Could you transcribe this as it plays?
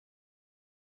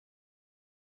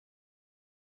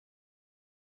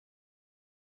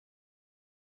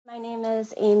My name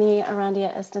is Aimee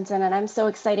Arandia Østensen, and I'm so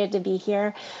excited to be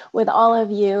here with all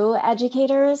of you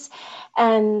educators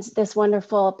and this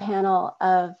wonderful panel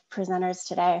of presenters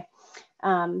today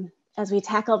as we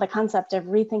tackle the concept of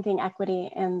rethinking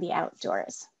equity in the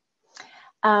outdoors.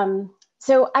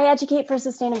 So I educate for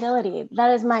sustainability.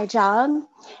 That is my job.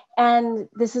 And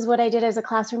this is what I did as a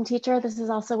classroom teacher. This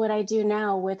is also what I do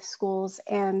now with schools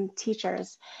and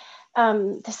teachers.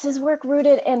 This is work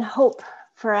rooted in hope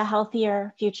for a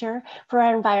healthier future, for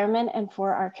our environment and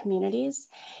for our communities.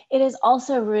 It is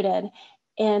also rooted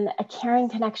in a caring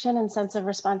connection and sense of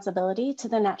responsibility to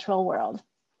the natural world.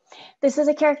 This is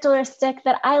a characteristic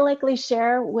that I likely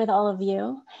share with all of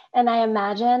you, and I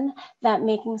imagine that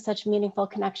making such meaningful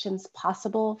connections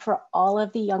possible for all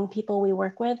of the young people we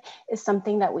work with is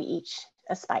something that we each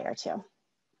aspire to.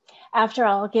 After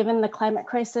all, given the climate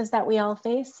crisis that we all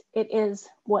face, it is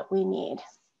what we need.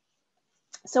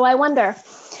 So I wonder,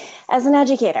 as an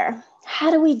educator, how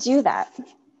do we do that?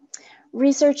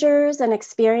 Researchers and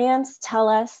experience tell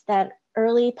us that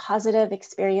early positive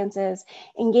experiences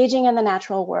engaging in the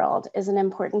natural world is an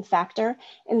important factor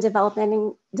in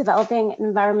developing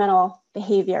environmental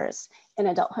behaviors in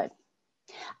adulthood.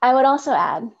 I would also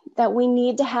add that we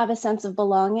need to have a sense of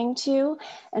belonging to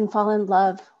and fall in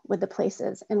love with the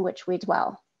places in which we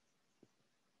dwell,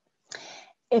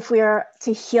 if we are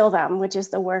to heal them, which is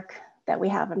the work that we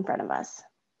have in front of us.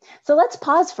 So let's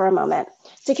pause for a moment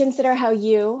to consider how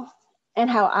you and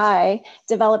how I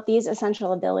develop these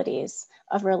essential abilities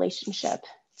of relationship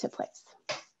to place.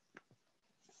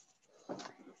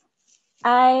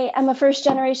 I am a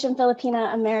first-generation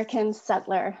Filipina American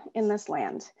settler in this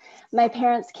land. My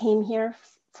parents came here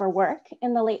for work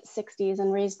in the late 60s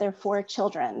and raised their 4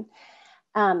 children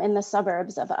in the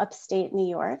suburbs of upstate New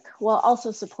York, while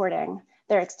also supporting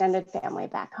their extended family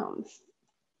back home.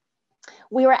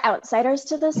 We were outsiders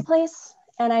to this place,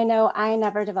 and I know I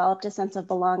never developed a sense of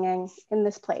belonging in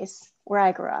this place where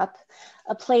I grew up,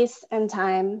 a place and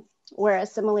time where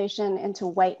assimilation into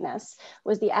whiteness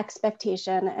was the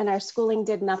expectation, and our schooling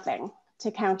did nothing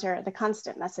to counter the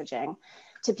constant messaging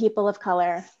to people of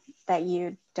color that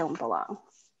you don't belong.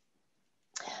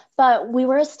 But we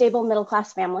were a stable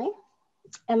middle-class family,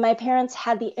 and my parents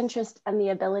had the interest and the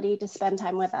ability to spend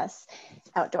time with us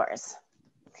outdoors.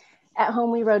 At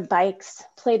home, we rode bikes,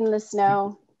 played in the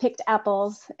snow, picked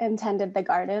apples, and tended the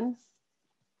garden.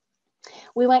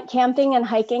 We went camping and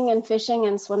hiking and fishing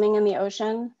and swimming in the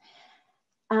ocean.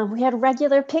 We had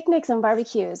regular picnics and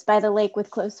barbecues by the lake with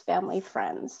close family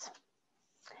friends.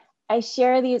 I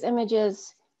share these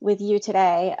images with you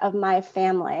today of my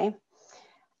family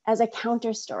as a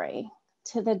counter story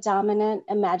to the dominant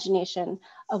imagination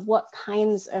of what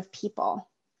kinds of people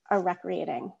are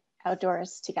recreating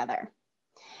outdoors together.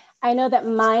 I know that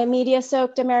my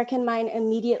media-soaked American mind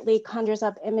immediately conjures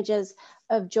up images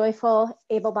of joyful,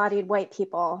 able-bodied white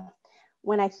people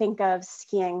when I think of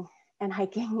skiing and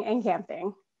hiking and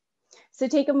camping. So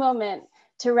take a moment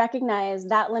to recognize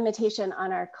that limitation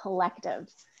on our collective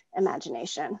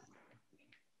imagination.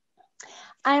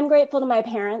 I am grateful to my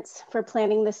parents for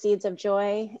planting the seeds of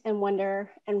joy and wonder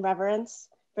and reverence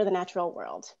for the natural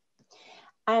world.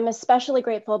 I'm especially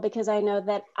grateful because I know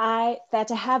that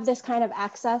to have this kind of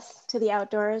access to the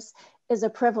outdoors is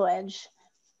a privilege,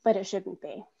 but it shouldn't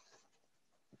be.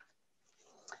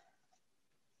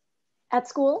 At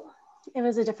school, it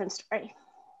was a different story.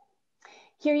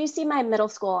 Here you see my middle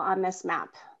school on this map.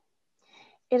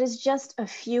 It is just a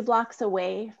few blocks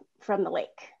away from the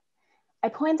lake. I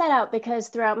point that out because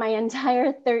throughout my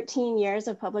entire 13 years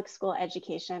of public school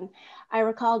education, I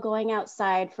recall going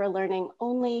outside for learning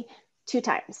only 2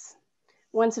 times,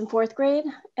 once in 4th grade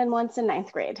and once in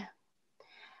 9th grade.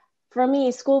 For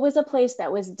me, school was a place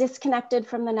that was disconnected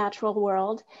from the natural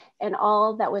world and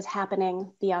all that was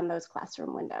happening beyond those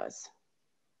classroom windows.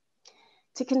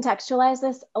 To contextualize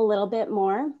this a little bit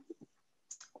more,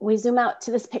 we zoom out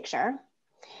to this picture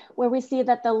where we see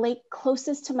that the lake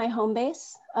closest to my home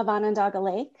base of Onondaga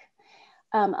Lake,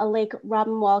 a lake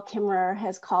Robin Wall Kimmerer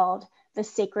has called the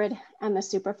sacred and the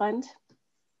Superfund.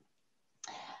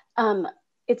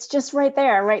 It's just right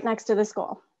there, right next to the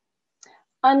school.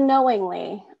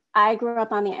 Unknowingly, I grew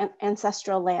up on the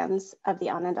ancestral lands of the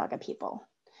Onondaga people.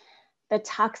 The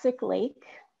toxic lake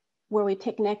where we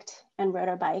picnicked and rode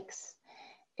our bikes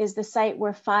is the site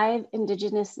where 5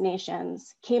 indigenous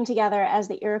nations came together as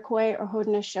the Iroquois or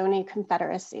Haudenosaunee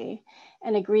Confederacy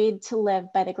and agreed to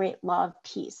live by the great law of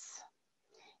peace.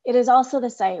 It is also the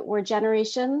site where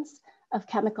generations of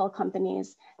chemical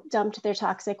companies dumped their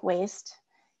toxic waste,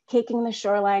 caking the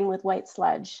shoreline with white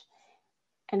sludge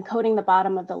and coating the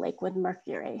bottom of the lake with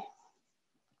mercury.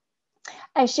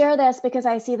 I share this because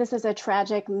I see this as a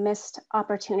tragic missed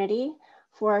opportunity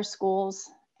for our schools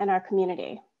and our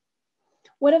community.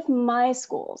 What if my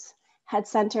schools had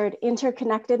centered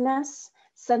interconnectedness,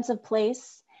 sense of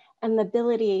place, and the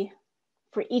ability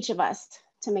for each of us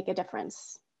to make a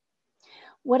difference?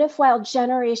 What if while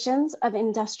generations of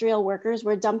industrial workers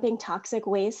were dumping toxic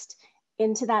waste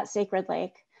into that sacred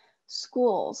lake,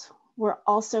 schools were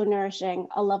also nourishing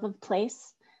a love of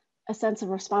place, a sense of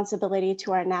responsibility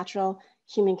to our natural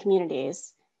human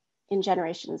communities in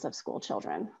generations of school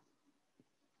children?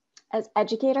 As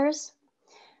educators,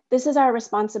 this is our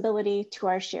responsibility to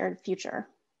our shared future.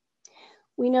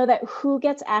 We know that who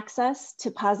gets access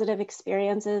to positive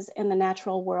experiences in the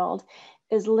natural world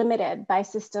is limited by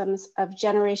systems of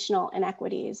generational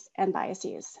inequities and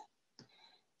biases.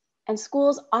 And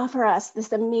schools offer us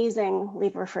this amazing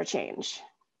lever for change.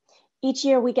 Each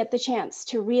year we get the chance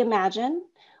to reimagine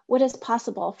what is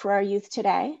possible for our youth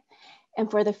today and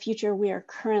for the future we are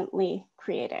currently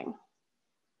creating.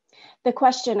 The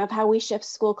question of how we shift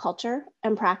school culture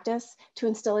and practice to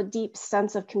instill a deep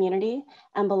sense of community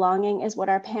and belonging is what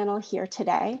our panel here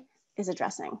today is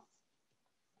addressing.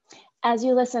 As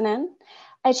you listen in,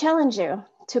 I challenge you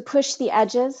to push the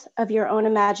edges of your own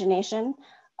imagination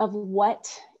of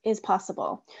what is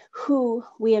possible, who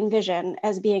we envision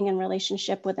as being in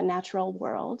relationship with the natural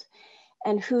world,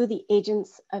 and who the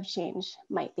agents of change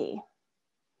might be.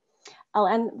 I'll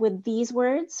end with these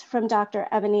words from Dr.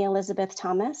 Ebony Elizabeth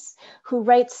Thomas, who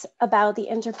writes about the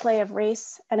interplay of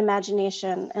race and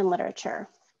imagination in literature.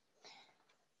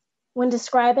 When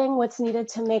describing what's needed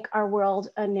to make our world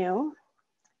anew,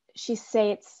 she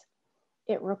states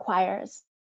it requires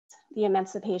the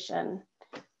emancipation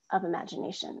of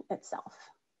imagination itself.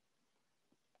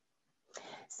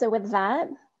 So with that,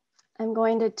 I'm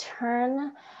going to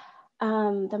turn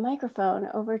the microphone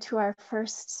over to our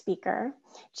first speaker,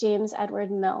 James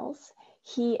Edward Mills.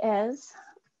 He is,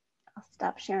 I'll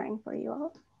stop sharing for you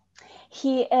all.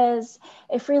 He is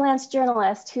a freelance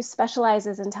journalist who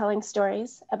specializes in telling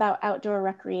stories about outdoor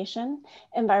recreation,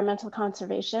 environmental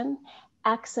conservation,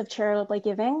 acts of charitable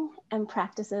giving, and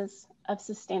practices of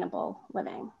sustainable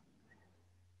living.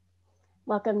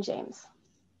 Welcome, James.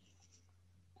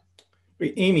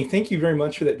 Great, Amy, thank you very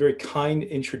much for that very kind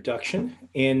introduction.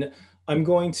 And I'm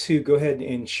going to go ahead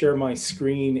and share my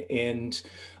screen and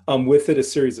with it a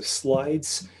series of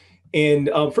slides. And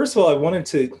first of all, I wanted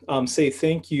to say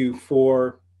thank you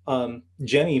for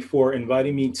Jenny for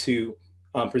inviting me to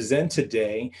present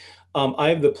today. I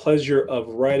have the pleasure of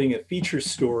writing a feature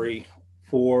story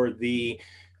for the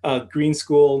Green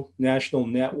School National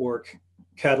Network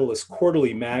Catalyst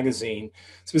Quarterly magazine,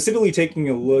 specifically taking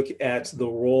a look at the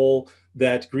role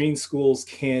that green schools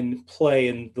can play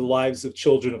in the lives of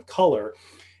children of color.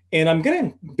 And I'm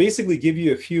going to basically give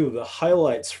you a few of the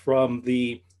highlights from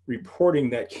the reporting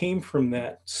that came from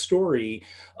that story,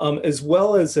 as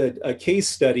well as a case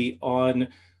study on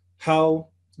how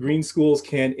green schools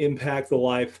can impact the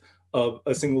life of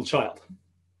a single child.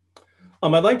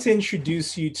 I'd like to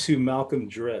introduce you to Malcolm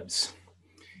Dribbs.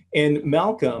 And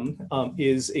Malcolm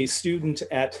is a student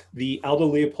at the Aldo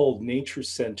Leopold Nature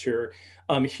Center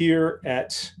here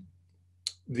at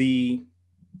the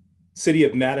city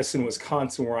of Madison,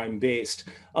 Wisconsin, where I'm based.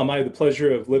 I have the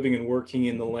pleasure of living and working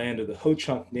in the land of the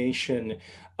Ho-Chunk Nation,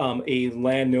 a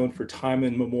land known for time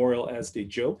immemorial as the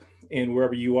Job. And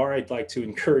wherever you are, I'd like to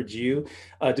encourage you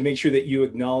to make sure that you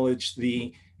acknowledge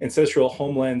the ancestral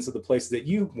homelands of the places that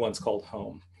you once called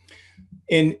home.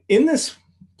 And in this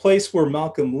place where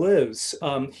Malcolm lives,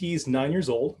 he's 9 years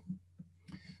old.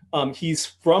 He's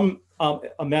from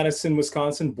Madison,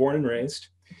 Wisconsin, born and raised.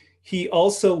 He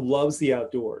also loves the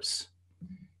outdoors.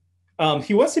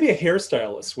 He wants to be a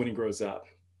hairstylist when he grows up.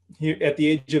 At the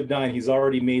age of 9, he's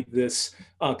already made this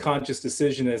conscious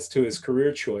decision as to his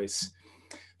career choice.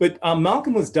 But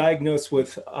Malcolm was diagnosed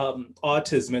with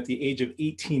autism at the age of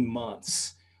 18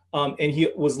 months. And he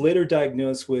was later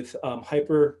diagnosed with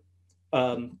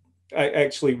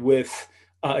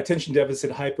attention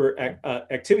deficit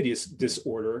hyperactivity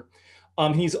disorder.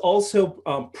 He's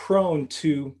also prone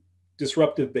to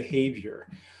disruptive behavior.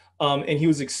 And he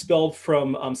was expelled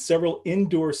from several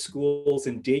indoor schools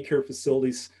and daycare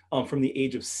facilities from the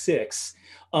age of 6.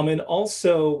 And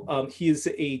also, he is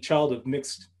a child of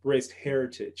mixed race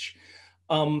heritage.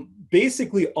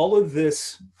 Basically, all of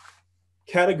this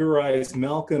categorized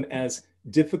Malcolm as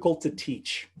difficult to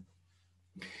teach.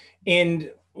 And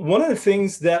one of the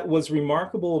things that was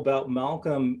remarkable about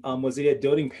Malcolm was he had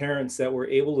doting parents that were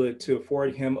able to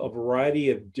afford him a variety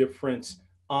of different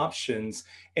options.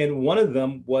 And one of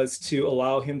them was to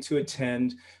allow him to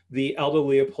attend the Aldo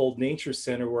Leopold Nature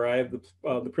Center, where I have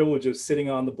the privilege of sitting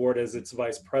on the board as its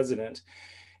vice president.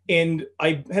 And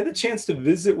I had the chance to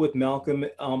visit with Malcolm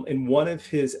in one of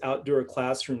his outdoor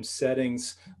classroom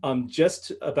settings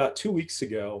just about 2 weeks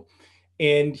ago.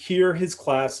 And here his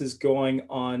class is going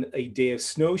on a day of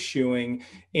snowshoeing.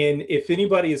 And if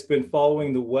anybody has been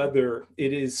following the weather,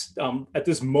 it is at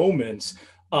this moment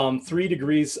 3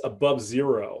 degrees above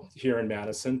zero here in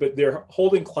Madison, but they're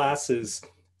holding classes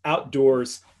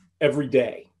outdoors every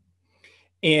day.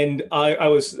 And I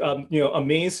was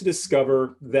amazed to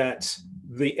discover that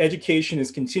the education is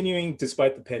continuing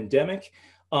despite the pandemic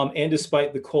and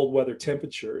despite the cold weather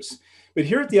temperatures. But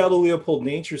here at the Aldo Leopold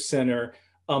Nature Center,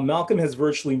 Malcolm has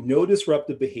virtually no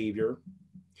disruptive behavior.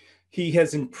 He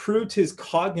has improved his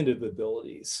cognitive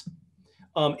abilities,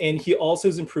 and he also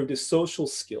has improved his social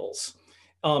skills.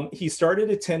 He started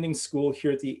attending school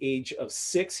here at the age of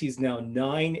 6. He's now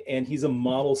 9, and he's a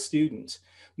model student.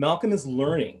 Malcolm is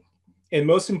learning. And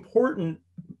most important,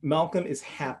 Malcolm is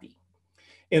happy.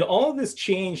 And all of this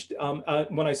changed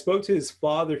when I spoke to his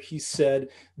father. He said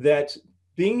that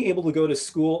being able to go to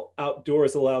school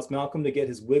outdoors allows Malcolm to get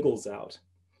his wiggles out.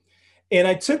 And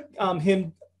I took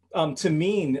him to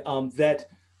mean that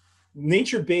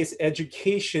nature-based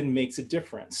education makes a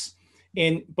difference.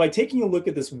 And by taking a look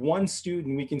at this one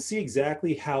student, we can see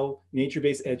exactly how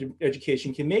nature-based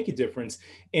education can make a difference.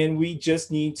 And we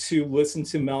just need to listen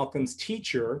to Malcolm's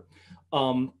teacher,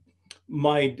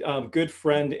 my good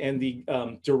friend and the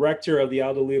director of the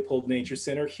Aldo Leopold Nature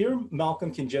Center. Here,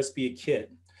 Malcolm can just be a kid.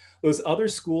 Those other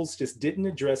schools just didn't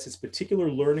address his particular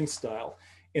learning style.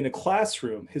 In a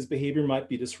classroom, his behavior might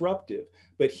be disruptive,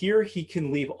 but here he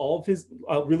can leave all of his,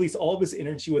 release all of his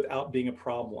energy without being a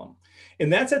problem.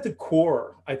 And that's at the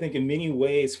core, I think, in many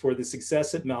ways for the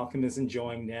success that Malcolm is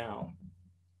enjoying now.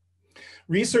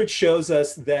 Research shows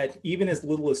us that even as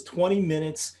little as 20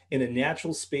 minutes in a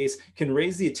natural space can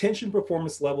raise the attention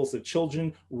performance levels of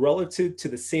children relative to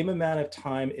the same amount of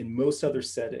time in most other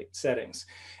settings.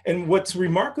 And what's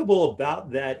remarkable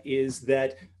about that is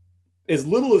that as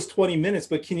little as 20 minutes,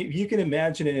 but you can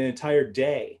imagine an entire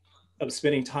day of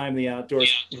spending time in the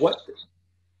outdoors, what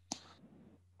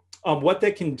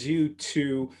that can do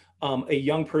to a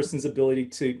young person's ability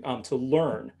to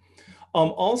learn.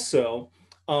 Also,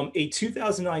 a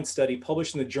 2009 study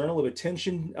published in the Journal of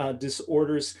Attention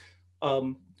Disorders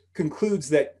concludes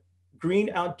that green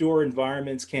outdoor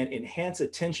environments can enhance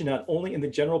attention not only in the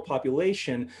general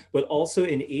population, but also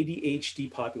in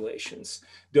ADHD populations.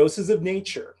 Doses of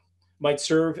nature might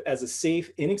serve as a safe,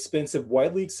 inexpensive,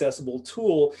 widely accessible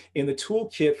tool in the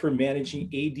toolkit for managing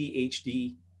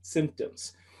ADHD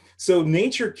symptoms. So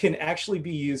nature can actually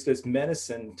be used as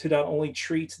medicine to not only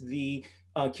treat the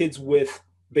kids with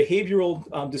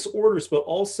behavioral disorders, but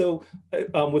also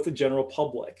with the general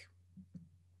public.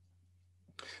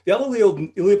 The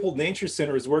Aldo Leopold Nature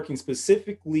Center is working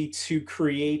specifically to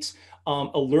create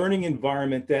a learning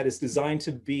environment that is designed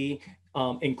to be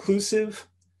inclusive,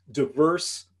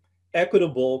 diverse,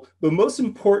 equitable, but most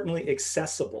importantly,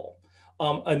 accessible.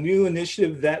 A new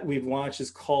initiative that we've launched is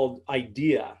called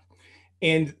IDEA.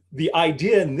 And the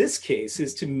idea in this case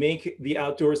is to make the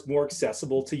outdoors more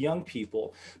accessible to young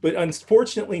people. But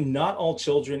unfortunately, not all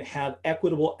children have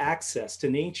equitable access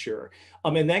to nature.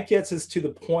 And that gets us to the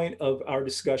point of our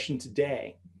discussion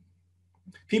today.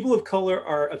 People of color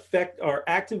are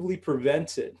actively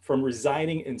prevented from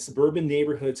residing in suburban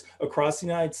neighborhoods across the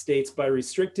United States by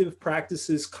restrictive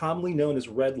practices commonly known as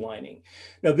redlining.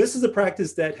 Now, this is a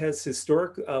practice that has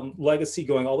historic legacy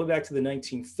going all the way back to the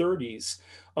 1930s,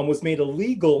 was made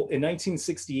illegal in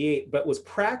 1968, but was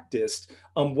practiced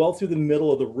well through the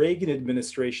middle of the Reagan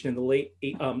administration in the late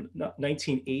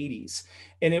 1980s.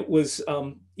 And it was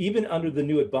even under the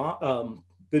new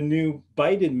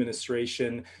Biden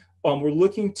administration, we're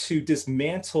looking to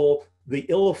dismantle the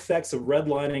ill effects of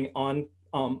redlining on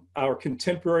our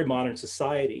contemporary modern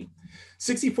society.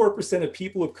 64% of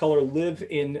people of color live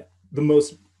in the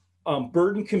most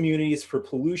burdened communities for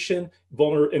pollution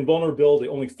and vulnerability.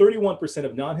 Only 31%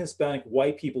 of non-Hispanic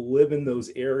white people live in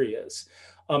those areas.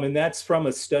 And that's from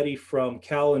a study from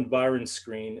Cal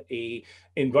EnvironScreen, a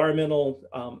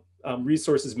environmental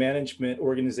resources management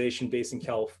organization based in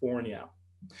California.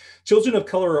 Children of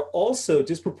color are also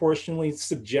disproportionately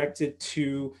subjected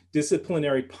to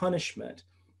disciplinary punishment.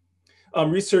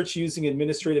 Research using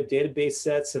administrative database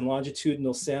sets and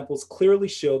longitudinal samples clearly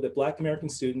show that Black American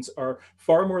students are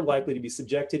far more likely to be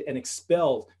subjected and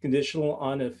expelled, conditional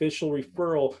on an official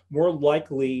referral, more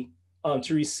likely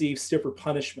to receive stiffer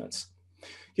punishments.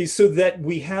 Okay, so that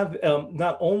we have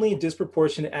not only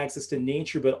disproportionate access to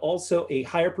nature, but also a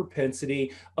higher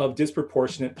propensity of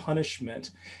disproportionate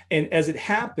punishment. And as it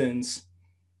happens,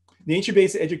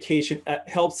 nature-based education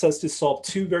helps us to solve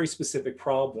two very specific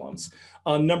problems.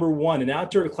 Number one, an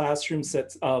outdoor classroom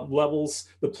sets levels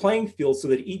the playing field so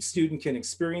that each student can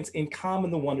experience in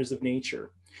common the wonders of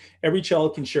nature. Every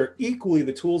child can share equally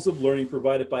the tools of learning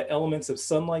provided by elements of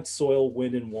sunlight, soil,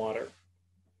 wind, and water.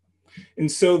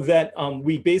 And so that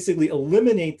we basically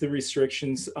eliminate the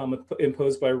restrictions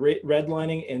imposed by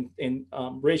redlining and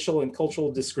racial and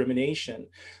cultural discrimination.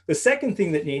 The second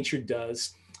thing that nature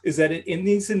does is that in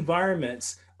these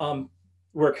environments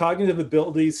where cognitive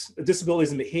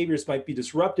disabilities and behaviors might be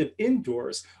disruptive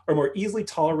indoors are more easily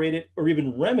tolerated or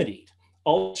even remedied.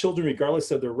 All children,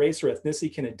 regardless of their race or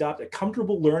ethnicity, can adopt a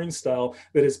comfortable learning style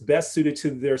that is best suited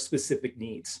to their specific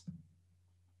needs.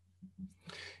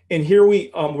 And here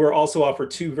we're also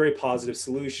offered two very positive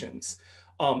solutions.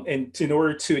 And in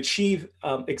order to achieve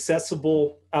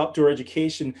accessible outdoor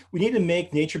education, we need to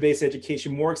make nature-based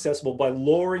education more accessible by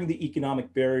lowering the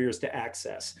economic barriers to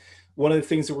access. One of the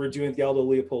things that we're doing at the Aldo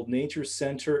Leopold Nature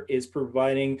Center is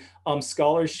providing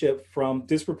scholarship from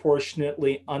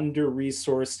disproportionately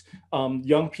under-resourced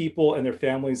young people and their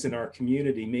families in our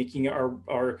community, making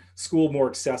our school more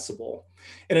accessible.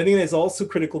 And I think it's also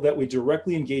critical that we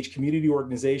directly engage community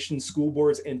organizations, school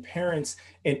boards, and parents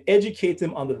and educate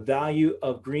them on the value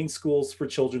of green schools for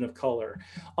children of color,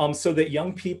 so that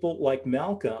young people like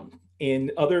Malcolm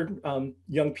and other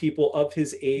young people of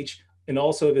his age and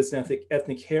also of his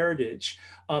ethnic heritage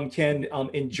can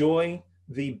enjoy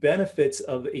the benefits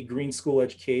of a green school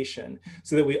education,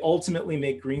 so that we ultimately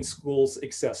make green schools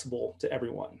accessible to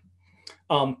everyone.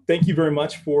 Thank you very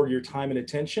much for your time and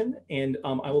attention, and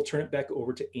I will turn it back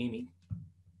over to Aimee.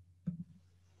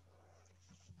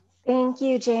 Thank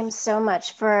you, James, so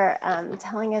much for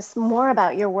telling us more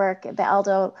about your work at the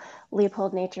Aldo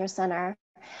Leopold Nature Center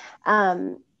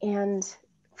and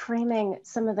framing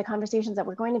some of the conversations that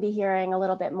we're going to be hearing a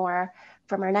little bit more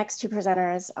from our next two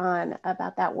presenters on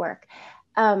about that work.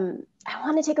 I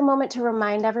want to take a moment to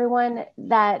remind everyone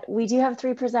that we do have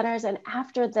three presenters, and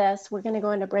after this, we're going to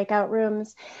go into breakout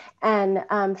rooms and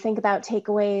think about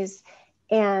takeaways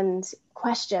and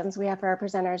questions we have for our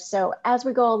presenters. So as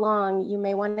we go along, you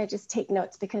may want to just take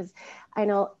notes, because I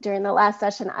know during the last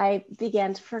session, I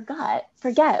began to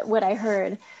forget what I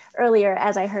heard earlier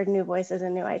as I heard new voices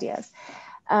and new ideas.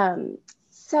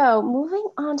 So moving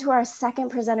on to our second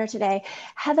presenter today,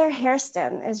 Heather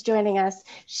Hairston is joining us.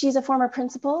 She's a former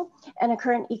principal and a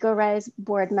current EcoRise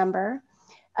board member.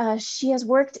 She has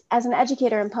worked as an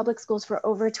educator in public schools for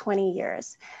over 20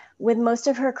 years. With most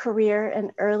of her career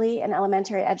in early and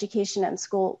elementary education and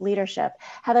school leadership,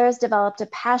 Heather has developed a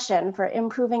passion for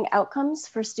improving outcomes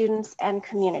for students and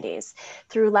communities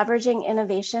through leveraging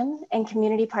innovation and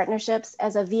community partnerships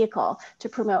as a vehicle to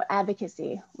promote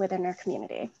advocacy within her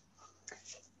community.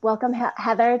 Welcome,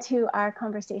 Heather, to our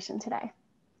conversation today.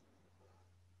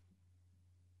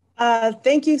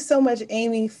 Thank you so much,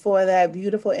 Aimee, for that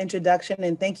beautiful introduction.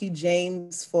 And thank you,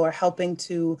 James, for helping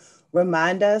to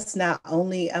remind us not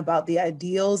only about the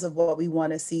ideals of what we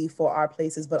want to see for our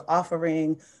places, but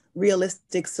offering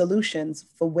realistic solutions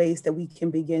for ways that we can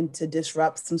begin to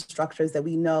disrupt some structures that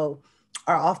we know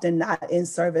are often not in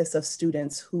service of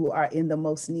students who are in the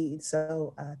most need.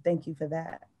 So thank you for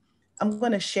that. I'm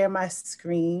going to share my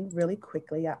screen really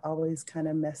quickly. I always kind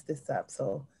of mess this up.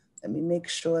 So let me make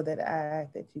sure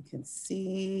that you can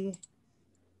see.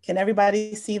 Can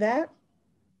everybody see that?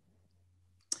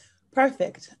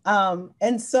 Perfect.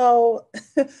 And so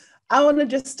I want to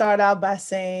just start out by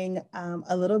saying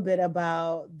a little bit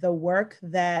about the work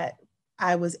that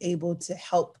I was able to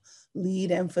help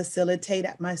lead and facilitate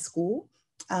at my school.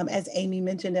 As Aimee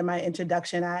mentioned in my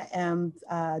introduction, I am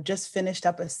just finished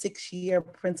up a 6-year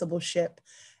principalship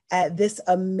at this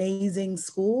amazing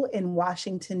school in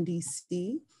Washington,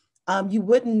 DC. You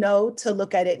wouldn't know to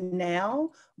look at it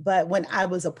now, but when I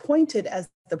was appointed as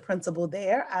the principal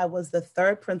there, I was the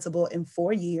third principal in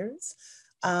 4 years.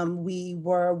 We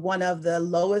were one of the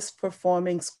lowest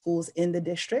performing schools in the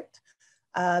district.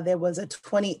 There was a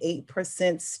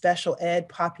 28% special ed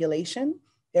population.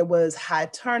 There was high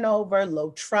turnover,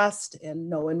 low trust, and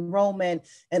no enrollment,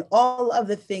 and all of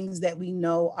the things that we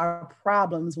know are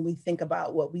problems when we think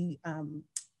about what we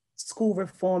school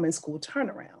reform and school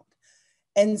turnaround.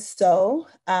 And so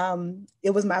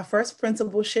it was my first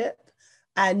principalship.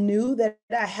 I knew that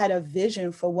I had a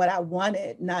vision for what I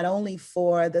wanted, not only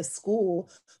for the school,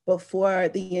 but for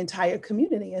the entire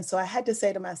community. And so I had to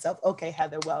say to myself, okay,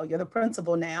 Heather, well, you're the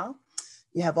principal now.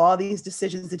 You have all these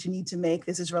decisions that you need to make.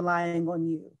 This is relying on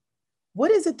you.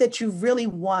 what is it that you really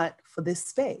want for this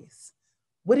space?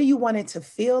 What do you want it to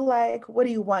feel like? What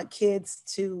do you want kids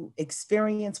to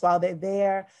experience while they're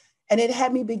there? And it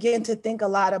had me begin to think a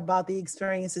lot about the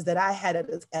experiences that I had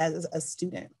as a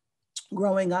student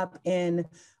growing up in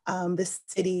the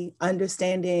city,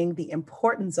 understanding the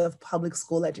importance of public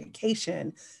school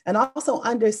education, and also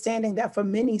understanding that for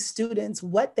many students,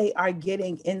 what they are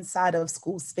getting inside of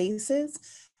school spaces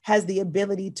has the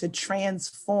ability to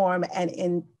transform and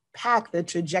impact the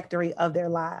trajectory of their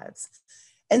lives.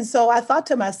 And so I thought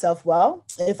to myself, well,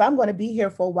 if I'm going to be here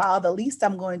for a while, the least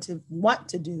I'm going to want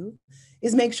to do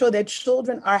is make sure that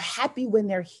children are happy when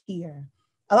they're here.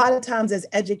 A lot of times as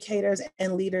educators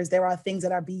and leaders, there are things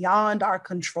that are beyond our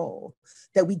control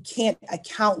that we can't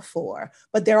account for,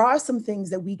 but there are some things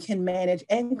that we can manage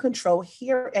and control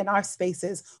here in our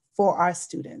spaces for our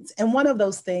students. And one of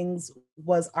those things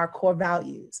was our core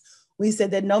values. We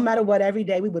said that no matter what, every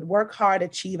day we would work hard,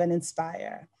 achieve, and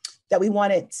inspire. That we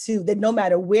wanted to, that no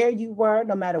matter where you were,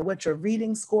 no matter what your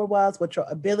reading score was, what your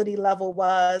ability level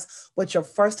was, what your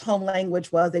first home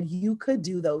language was, that you could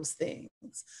do those things.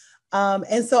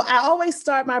 And so I always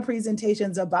start my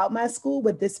presentations about my school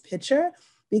with this picture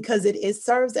because it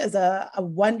serves as a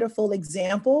wonderful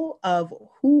example of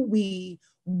who we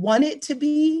want it to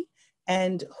be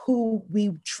and who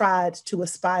we tried to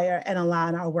aspire and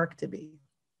align our work to be.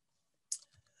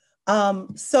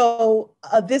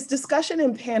 This discussion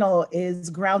and panel is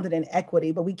grounded in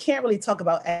equity, but we can't really talk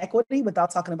about equity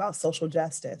without talking about social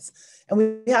justice. And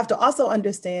we have to also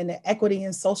understand that equity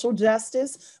and social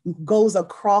justice goes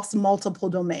across multiple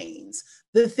domains.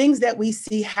 The things that we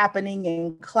see happening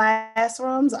in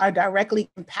classrooms are directly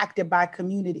impacted by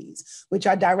communities, which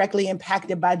are directly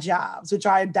impacted by jobs, which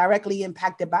are directly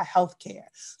impacted by healthcare.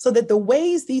 So that the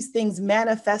ways these things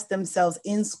manifest themselves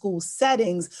in school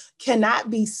settings cannot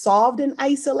be solved in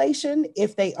isolation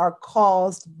if they are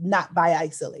caused not by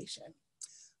isolation.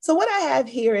 So what I have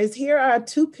here are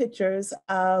two pictures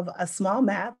of a small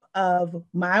map of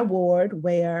my ward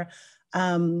where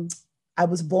I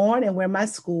was born and where my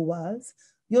school was.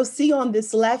 You'll see on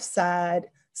this left side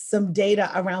some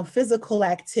data around physical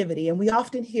activity. And we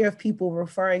often hear of people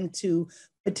referring to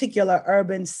particular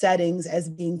urban settings as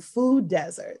being food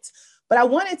deserts. But I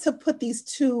wanted to put these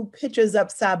two pictures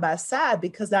up side by side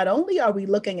because not only are we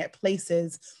looking at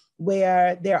places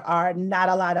where there are not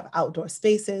a lot of outdoor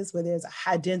spaces, where there's a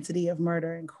high density of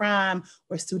murder and crime,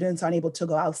 where students aren't able to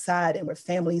go outside and where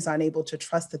families aren't able to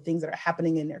trust the things that are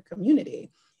happening in their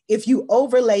community. If you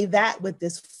overlay that with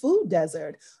this food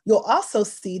desert, you'll also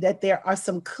see that there are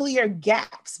some clear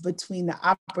gaps between the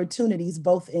opportunities,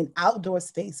 both in outdoor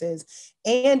spaces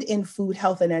and in food,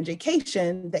 health, and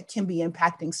education that can be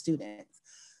impacting students.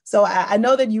 So I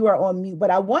know that you are on mute,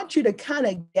 but I want you to kind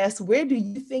of guess, where do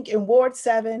you think in Ward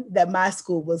 7 that my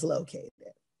school was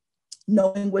located?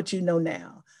 Knowing what you know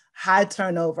now, high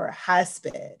turnover, high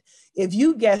sped. If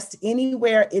you guessed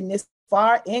anywhere in this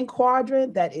far in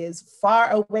quadrant that is far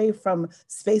away from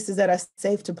spaces that are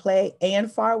safe to play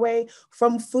and far away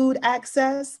from food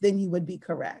access, then you would be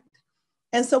correct.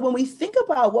 And so when we think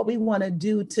about what we want to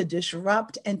do to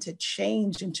disrupt and to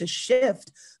change and to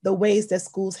shift the ways that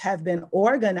schools have been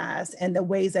organized and the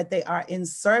ways that they are in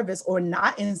service or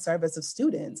not in service of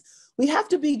students, we have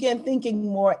to begin thinking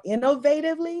more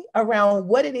innovatively around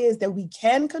what it is that we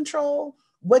can control,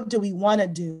 what do we want to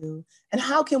do, and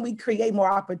how can we create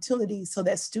more opportunities so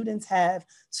that students have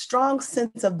strong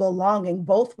sense of belonging,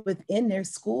 both within their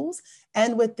schools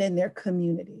and within their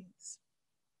communities.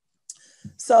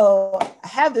 So I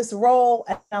have this role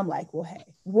and I'm like, well, hey,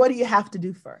 what do you have to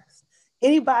do first?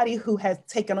 Anybody who has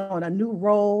taken on a new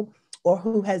role or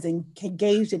who has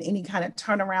engaged in any kind of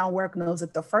turnaround work knows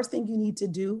that the first thing you need to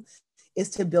do is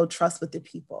to build trust with the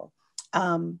people.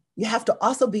 You have to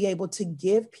also be able to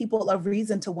give people a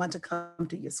reason to want to come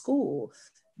to your school.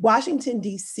 Washington,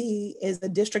 D.C. is a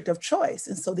district of choice.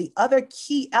 And so the other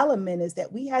key element is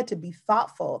that we had to be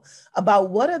thoughtful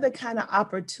about what are the kind of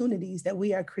opportunities that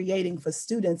we are creating for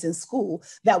students in school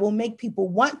that will make people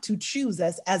want to choose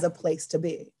us as a place to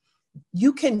be.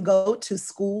 You can go to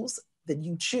schools that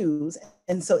you choose.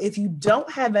 And so if you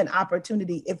don't have an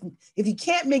opportunity, if you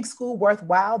can't make school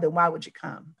worthwhile, then why would you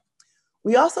come?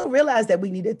 We also realized that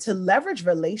we needed to leverage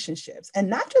relationships, and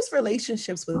not just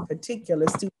relationships with particular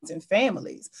students and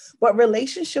families, but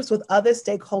relationships with other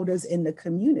stakeholders in the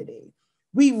community.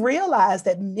 We realized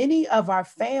that many of our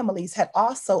families had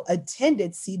also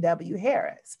attended C.W.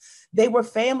 Harris. They were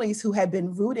families who had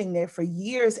been rooting there for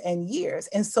years and years.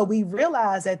 And so we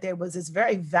realized that there was this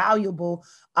very valuable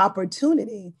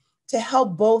opportunity to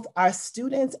help both our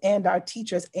students and our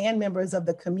teachers and members of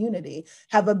the community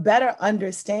have a better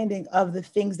understanding of the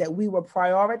things that we were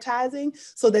prioritizing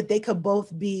so that they could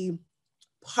both be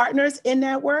partners in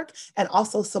that work and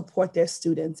also support their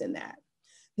students in that.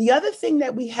 The other thing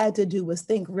that we had to do was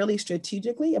think really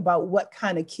strategically about what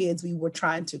kind of kids we were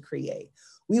trying to create.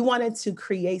 We wanted to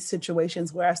create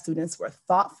situations where our students were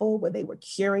thoughtful, where they were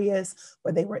curious,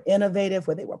 where they were innovative,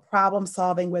 where they were problem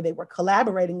solving, where they were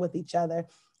collaborating with each other.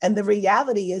 And the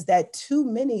reality is that too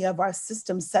many of our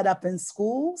systems set up in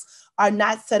schools are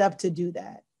not set up to do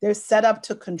that. They're set up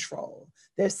to control.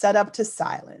 They're set up to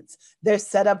silence. They're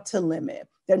set up to limit.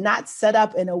 They're not set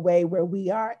up in a way where we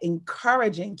are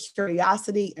encouraging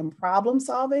curiosity and problem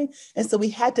solving. And so we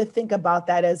had to think about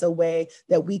that as a way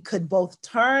that we could both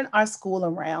turn our school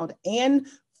around and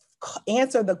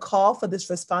answer the call for this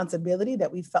responsibility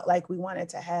that we felt like we wanted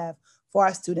to have for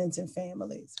our students and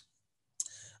families.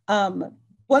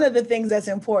 One of the things that's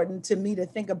important to me to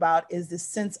think about is the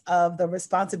sense of the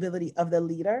responsibility of the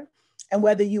leader. And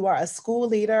whether you are a school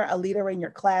leader, a leader in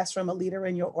your classroom, a leader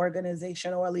in your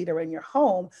organization, or a leader in your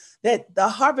home, that the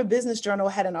Harvard Business Journal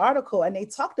had an article and they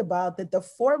talked about that the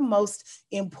four most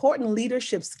important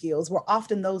leadership skills were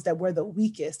often those that were the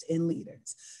weakest in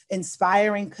leaders: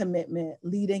 inspiring commitment,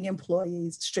 leading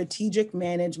employees, strategic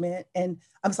planning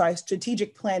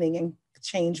and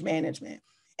change management.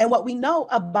 And what we know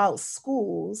about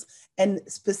schools, and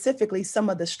specifically some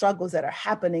of the struggles that are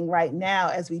happening right now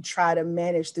as we try to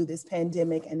manage through this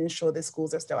pandemic and ensure that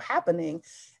schools are still happening,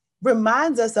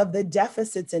 reminds us of the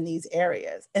deficits in these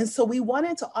areas. And so we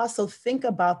wanted to also think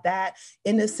about that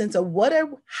in the sense of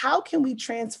how can we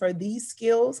transfer these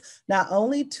skills not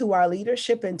only to our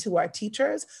leadership and to our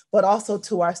teachers, but also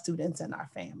to our students and our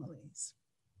families.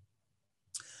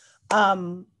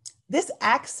 This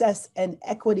access and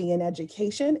equity in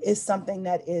education is something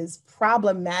that is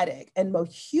problematic. And a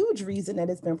huge reason that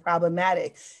it's been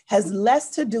problematic has less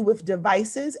to do with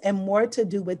devices and more to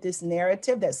do with this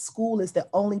narrative that school is the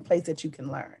only place that you can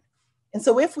learn. And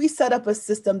so if we set up a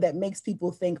system that makes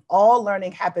people think all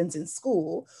learning happens in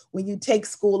school, when you take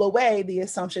school away, the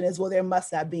assumption is, well, there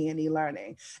must not be any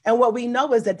learning. And what we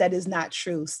know is that that is not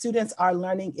true. Students are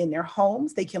learning in their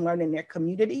homes. They can learn in their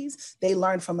communities. They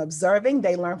learn from observing.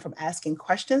 They learn from asking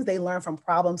questions. They learn from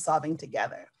problem solving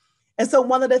together. And so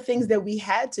one of the things that we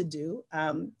had to do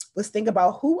was think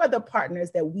about who are the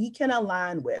partners that we can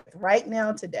align with right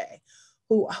now today,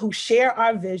 who share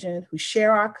our vision, who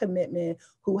share our commitment,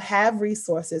 who have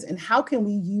resources, and how can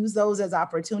we use those as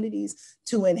opportunities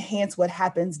to enhance what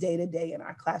happens day to day in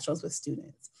our classrooms with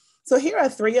students. So here are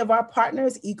three of our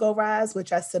partners: EcoRise,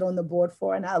 which I sit on the board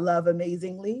for and I love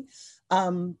amazingly,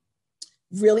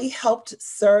 really helped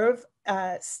serve,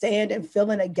 stand and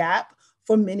fill in a gap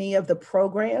for many of the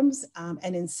programs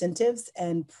and incentives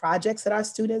and projects that our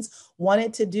students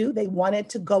wanted to do. They wanted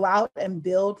to go out and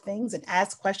build things and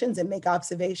ask questions and make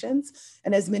observations.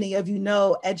 And as many of you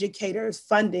know, educators'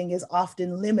 funding is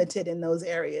often limited in those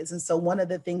areas. And so one of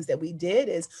the things that we did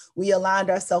is we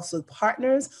aligned ourselves with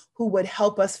partners who would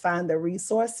help us find the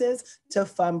resources to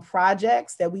fund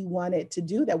projects that we wanted to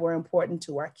do that were important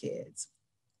to our kids.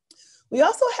 We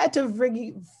also had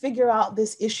to figure out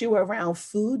this issue around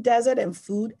food desert and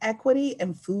food equity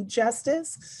and food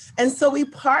justice. And so we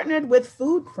partnered with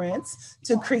Food Prints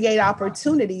to create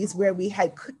opportunities where we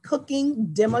had cooking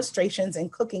demonstrations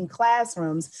and cooking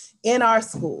classrooms in our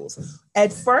schools.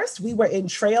 At first, we were in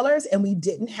trailers and we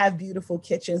didn't have beautiful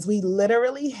kitchens. We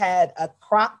literally had a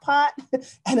crock pot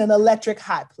and an electric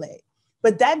hot plate.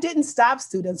 But that didn't stop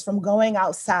students from going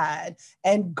outside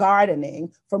and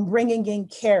gardening, from bringing in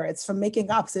carrots, from making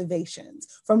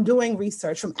observations, from doing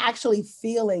research, from actually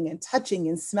feeling and touching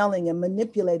and smelling and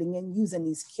manipulating and using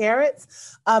these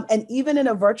carrots. And even in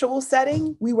a virtual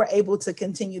setting, we were able to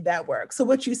continue that work. So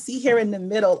what you see here in the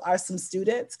middle are some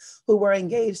students who were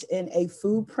engaged in a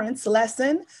Food Prints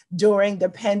lesson during the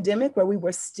pandemic, where we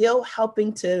were still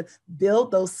helping to build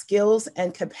those skills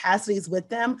and capacities with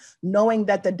them, knowing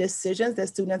that the decisions that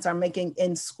students are making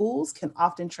in schools can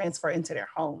often transfer into their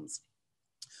homes.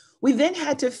 We then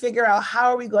had to figure out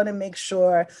how are we going to make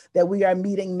sure that we are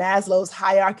meeting Maslow's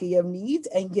hierarchy of needs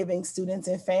and giving students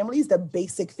and families the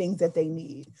basic things that they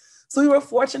need. So we were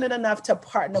fortunate enough to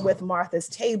partner with Martha's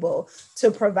Table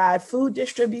to provide food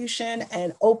distribution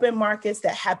and open markets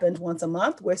that happened once a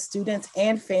month, where students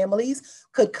and families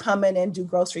could come in and do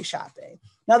grocery shopping.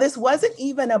 Now, this wasn't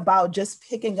even about just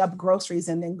picking up groceries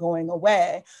and then going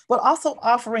away, but also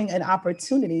offering an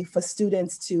opportunity for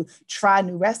students to try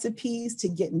new recipes, to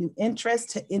get new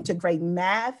interests, to integrate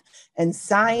math and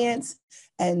science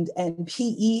and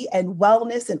PE and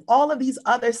wellness and all of these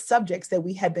other subjects that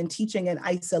we had been teaching in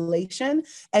isolation,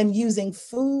 and using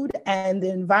food and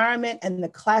the environment and the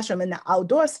classroom and the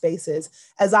outdoor spaces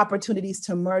as opportunities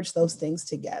to merge those things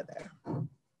together.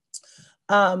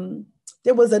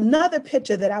 There was another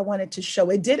picture that I wanted to show.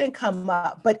 It didn't come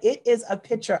up, but it is a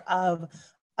picture of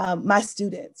my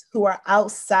students who are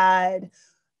outside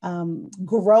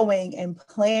growing and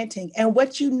planting. And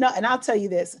what you know, and I'll tell you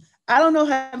this, I don't know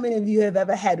how many of you have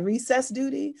ever had recess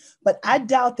duty, but I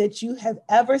doubt that you have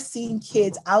ever seen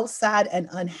kids outside and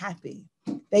unhappy.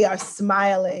 They are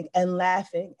smiling and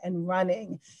laughing and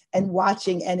running and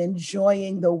watching and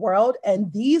enjoying the world.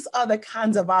 And these are the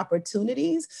kinds of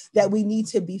opportunities that we need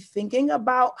to be thinking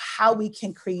about how we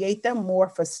can create them more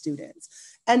for students,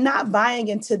 and not buying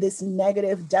into this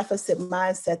negative deficit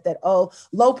mindset that, oh,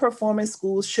 low performance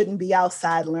schools shouldn't be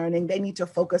outside learning. They need to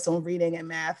focus on reading and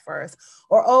math first.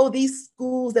 Or, oh, these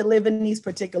schools that live in these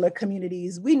particular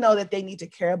communities, we know that they need to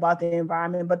care about the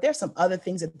environment, but there's some other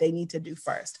things that they need to do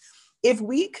first. If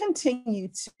we continue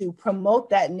to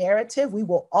promote that narrative, we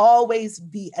will always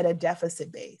be at a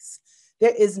deficit base.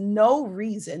 There is no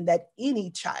reason that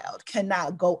any child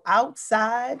cannot go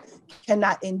outside,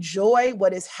 cannot enjoy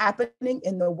what is happening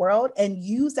in the world and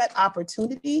use that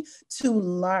opportunity to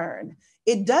learn.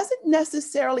 It doesn't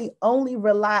necessarily only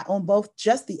rely on both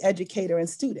just the educator and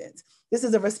students. This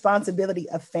is a responsibility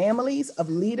of families, of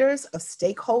leaders, of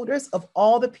stakeholders, of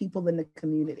all the people in the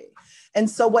community. And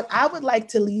so what I would like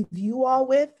to leave you all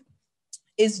with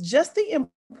is just the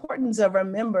importance of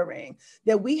remembering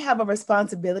that we have a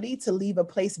responsibility to leave a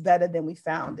place better than we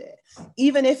found it.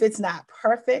 Even if it's not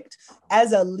perfect,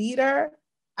 as a leader,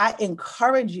 I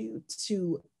encourage you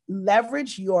to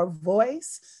leverage your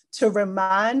voice to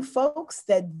remind folks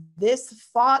that this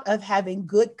thought of having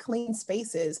good, clean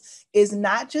spaces is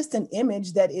not just an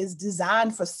image that is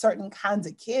designed for certain kinds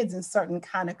of kids in certain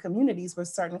kind of communities with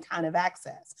certain kind of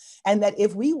access. And that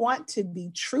if we want to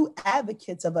be true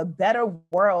advocates of a better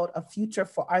world, a future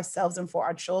for ourselves and for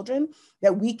our children,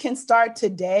 that we can start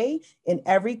today in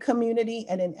every community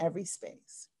and in every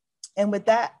space. And with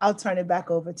that, I'll turn it back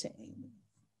over to Aimee.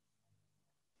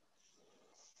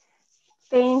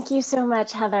 Thank you so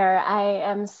much, Heather. I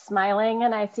am smiling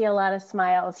and I see a lot of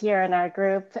smiles here in our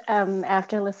group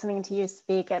after listening to you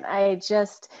speak. And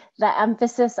the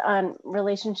emphasis on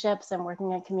relationships and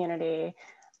working in community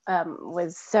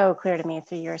was so clear to me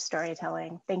through your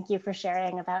storytelling. Thank you for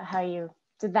sharing about how you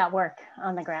did that work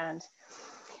on the ground.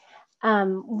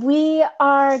 We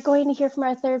are going to hear from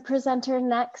our third presenter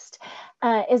next,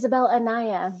 Isabel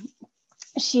Anaya.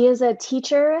 She is a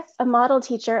teacher, a model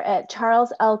teacher at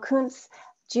Charles L. Kuntz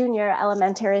Junior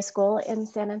Elementary School in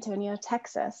San Antonio,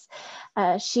 Texas.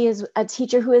 She is a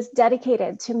teacher who is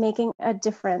dedicated to making a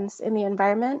difference in the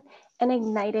environment and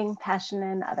igniting passion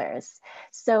in others.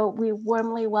 So we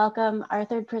warmly welcome our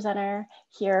third presenter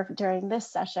here during this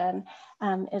session,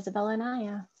 Isabel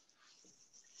Anaya.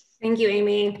 Thank you,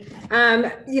 Aimee.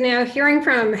 You know, hearing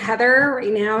from Heather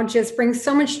right now just brings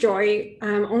so much joy,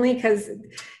 only because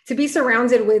to be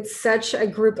surrounded with such a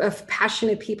group of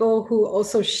passionate people who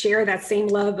also share that same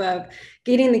love of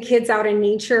getting the kids out in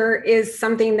nature is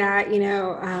something that, you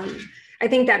know, I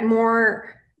think that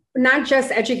more, not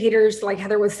just educators like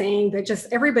Heather was saying, but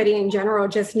just everybody in general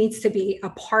just needs to be a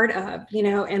part of, you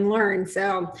know, and learn.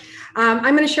 So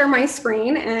I'm going to share my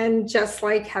screen, and just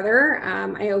like Heather,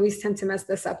 I always tend to mess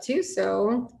this up too.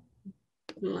 So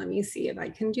let me see if I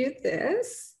can do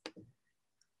this.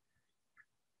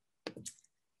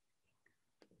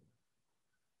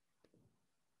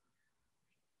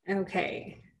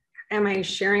 Okay, am I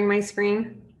sharing my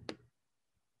screen?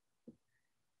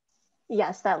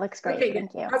 Yes, that looks great. Okay,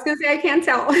 thank you. I was gonna say, I can't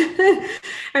tell.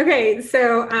 Okay,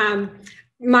 so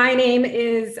my name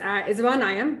is Isabel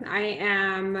Anaya. I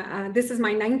am, this is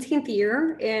my 19th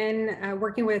year in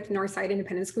working with Northside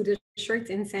Independent School District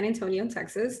in San Antonio,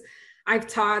 Texas. I've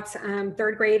taught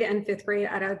third grade and fifth grade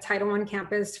at a Title I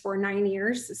campus for 9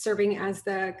 years, serving as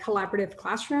the collaborative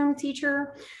classroom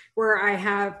teacher, where I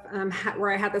have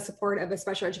where I had the support of a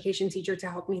special education teacher to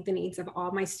help meet the needs of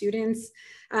all my students.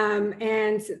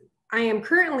 And I am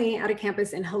currently at a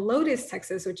campus in Helotes,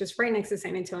 Texas, which is right next to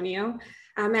San Antonio,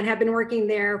 and have been working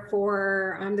there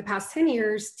for the past 10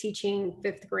 years teaching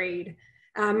fifth grade.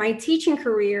 My teaching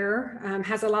career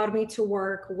has allowed me to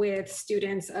work with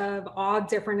students of all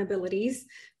different abilities,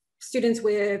 students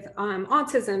with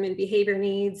autism and behavior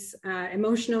needs,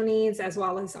 emotional needs, as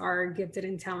well as our gifted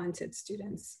and talented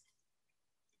students.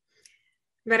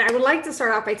 But I would like to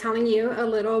start off by telling you a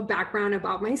little background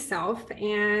about myself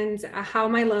and how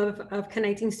my love of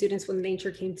connecting students with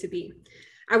nature came to be.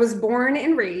 I was born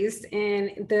and raised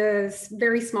in the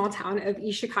very small town of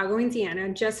East Chicago, Indiana,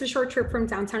 just a short trip from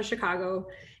downtown Chicago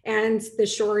and the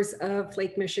shores of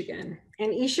Lake Michigan.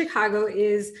 And East Chicago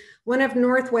is one of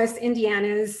Northwest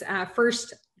Indiana's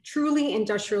first truly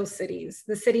industrial cities.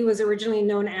 The city was originally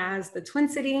known as the Twin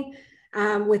City,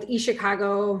 with East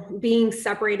Chicago being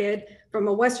separated from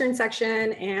a western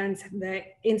section and the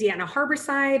Indiana Harbor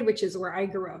side, which is where I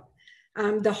grew up.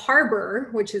 The harbor,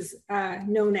 which is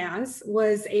known as,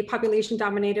 was a population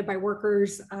dominated by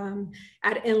workers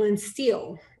at Inland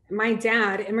Steel. My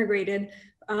dad immigrated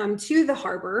to the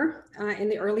harbor in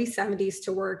the early 70s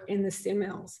to work in the steel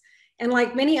mills. And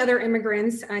like many other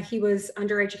immigrants, he was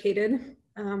undereducated,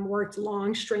 worked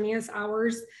long, strenuous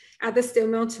hours at the steel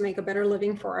mill to make a better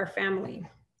living for our family.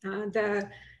 The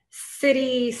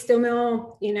city steel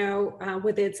mill,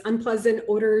 with its unpleasant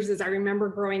odors, as I remember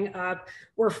growing up,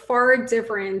 were far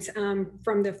different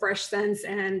from the fresh scents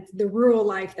and the rural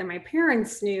life that my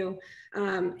parents knew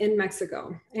in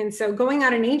Mexico. And so going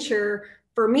out in nature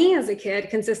for me as a kid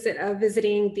consisted of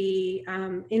visiting the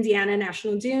Indiana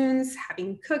National Dunes,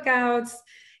 having cookouts,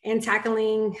 and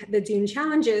tackling the dune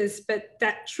challenges, but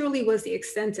that truly was the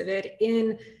extent of it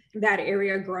in that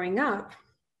area growing up.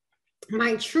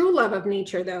 My true love of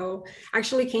nature, though,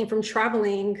 actually came from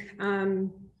traveling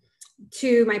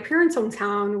to my parents'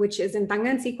 hometown, which is in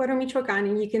Tangancicuaro, Michoacan,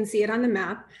 and you can see it on the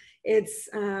map. It's,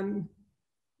 a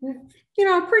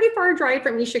pretty far drive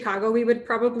from East Chicago. We would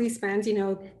probably spend,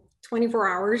 24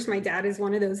 hours. My dad is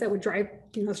one of those that would drive,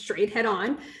 straight head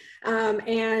on.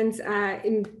 And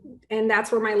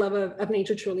that's where my love of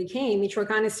nature truly came.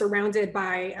 Michoacan is surrounded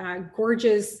by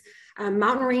gorgeous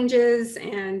mountain ranges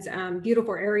and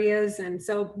beautiful areas. And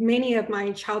so many of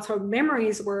my childhood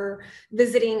memories were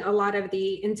visiting a lot of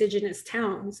the indigenous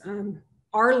towns.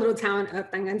 Our little town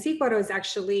of Tangancicuaro is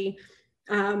actually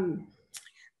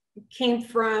came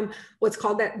from what's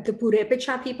called the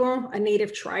Purepecha people, a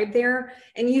native tribe there.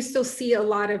 And you still see a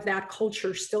lot of that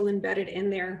culture still embedded in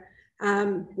there.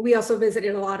 We also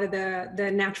visited a lot of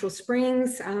the natural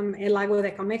springs, El Lago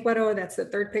de Camecuaro, that's the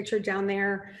third picture down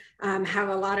there. Have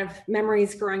a lot of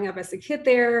memories growing up as a kid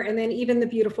there. And then even the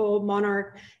beautiful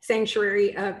monarch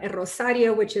sanctuary of El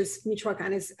Rosario, which is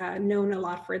Michoacan is known a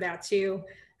lot for that too.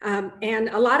 And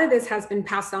a lot of this has been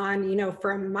passed on,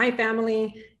 from my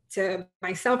family to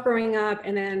myself growing up.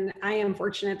 And then I am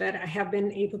fortunate that I have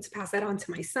been able to pass that on to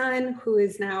my son, who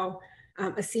is now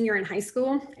a senior in high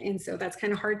school. And so that's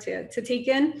kind of hard to take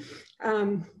in.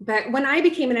 But when I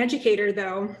became an educator,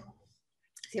 though,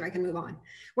 see if I can move on.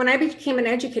 When I became an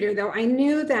educator, though, I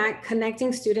knew that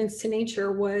connecting students to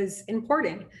nature was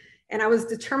important. And I was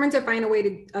determined to find a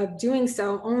way of doing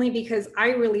so, only because I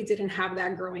really didn't have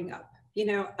that growing up,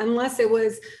 unless it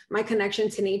was my connection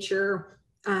to nature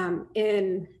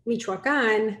in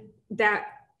Michoacan, that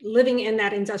living in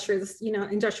that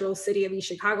industrial city of East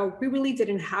Chicago, we really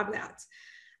didn't have that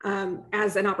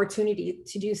as an opportunity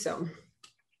to do so.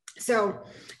 So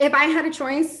if I had a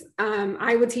choice,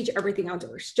 I would teach everything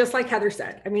outdoors, just like Heather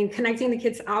said. I mean, connecting the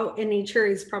kids out in nature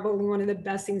is probably one of the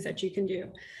best things that you can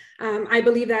do. I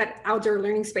believe that outdoor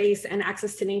learning space and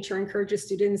access to nature encourages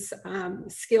students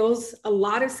skills, a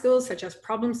lot of skills such as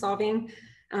problem solving.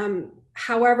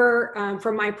 However,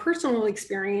 from my personal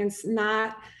experience,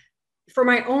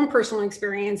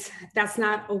 that's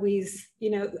not always,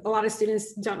 a lot of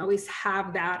students don't always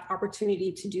have that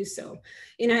opportunity to do so,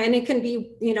 and it can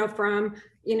be, from,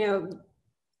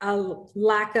 a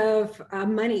lack of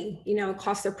money,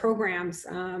 cost of programs,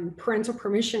 parental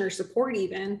permission or support,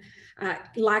 even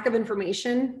lack of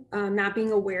information, not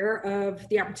being aware of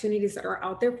the opportunities that are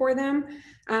out there for them,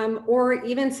 or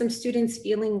even some students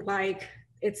feeling like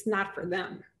it's not for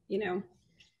them,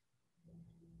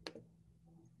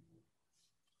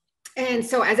 And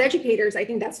so as educators, I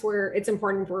think that's where it's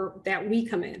important that we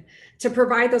come in to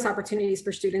provide those opportunities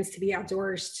for students to be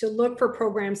outdoors, to look for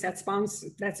programs that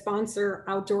sponsor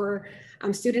outdoor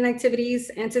student activities,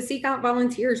 and to seek out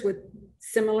volunteers with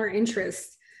similar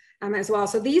interests as well.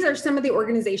 So these are some of the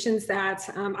organizations that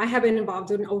I have been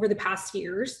involved in over the past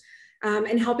years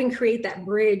in helping create that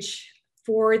bridge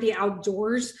for the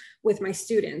outdoors with my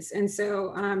students. And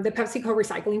so the PepsiCo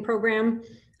recycling program,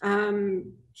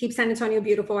 Keep San Antonio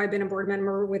Beautiful. I've been a board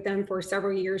member with them for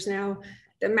several years now.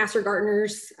 The Master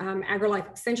Gardeners AgriLife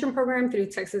Extension Program through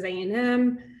Texas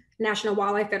A&M, National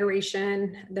Wildlife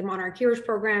Federation, the Monarch Heroes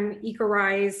Program,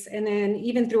 EcoRise, and then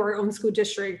even through our own school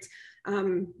district,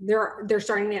 they're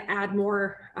starting to add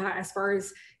more as far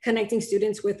as connecting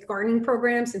students with gardening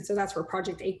programs. And so that's where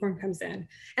Project Acorn comes in.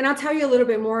 And I'll tell you a little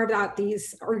bit more about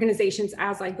these organizations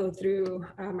as I go through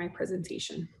my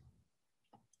presentation.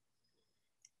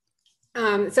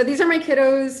 So these are my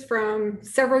kiddos from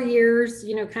several years,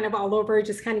 you know, kind of all over,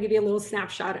 just kind of give you a little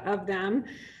snapshot of them.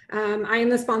 I am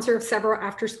the sponsor of several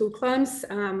after-school clubs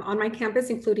on my campus,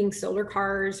 including solar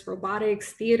cars,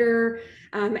 robotics, theater,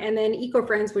 and then Eco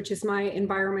Friends, which is my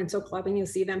environmental club, and you'll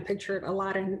see them pictured a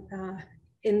lot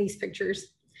in these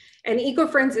pictures. And Eco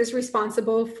Friends is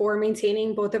responsible for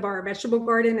maintaining both of our vegetable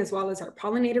garden as well as our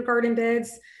pollinator garden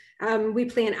beds. We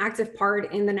play an active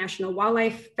part in the National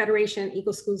Wildlife Federation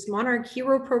Eco Schools Monarch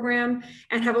Hero Program,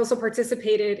 and have also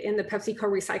participated in the PepsiCo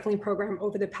recycling program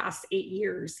over the past 8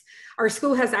 years. Our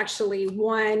school has actually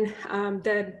won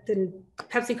the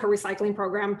PepsiCo recycling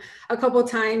program a couple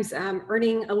of times,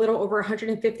 earning a little over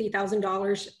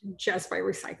 $150,000 just by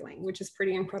recycling, which is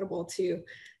pretty incredible to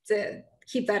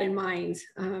keep that in mind.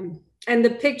 And the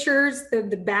pictures,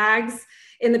 the bags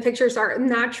in the pictures are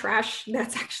not trash.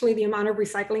 That's actually the amount of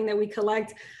recycling that we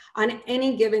collect on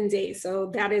any given day.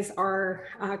 So that is our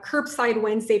curbside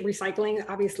Wednesday recycling,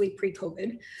 obviously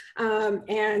pre-COVID.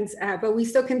 But we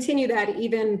still continue that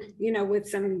even, you know, with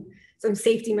some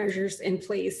safety measures in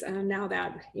place now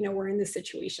that, you know, we're in this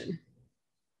situation.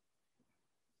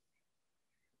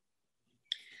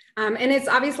 And it's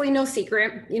obviously no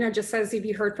secret, you know, just as if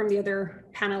you heard from the other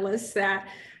panelists, that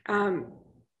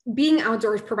being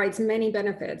outdoors provides many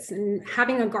benefits, and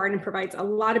having a garden provides a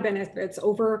lot of benefits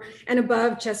over and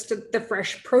above just the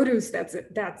fresh produce that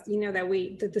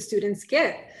the students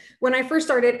get. When I first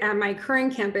started at my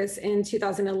current campus in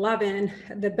 2011,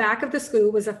 the back of the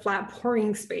school was a flat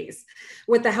pouring space.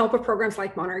 With the help of programs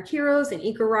like Monarch Heroes and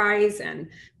EcoRise and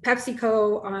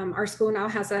PepsiCo, our school now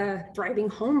has a thriving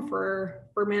home for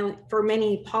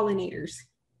many pollinators.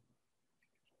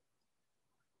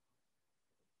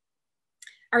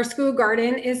 Our school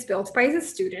garden is built by the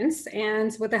students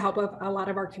and with the help of a lot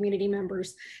of our community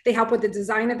members. They help with the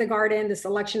design of the garden, the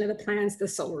selection of the plants, the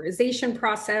solarization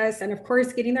process, and of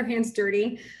course, getting their hands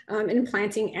dirty in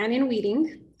planting and in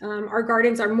weeding. Our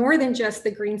gardens are more than just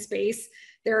the green space.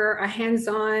 They're a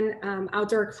hands-on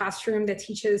outdoor classroom that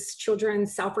teaches children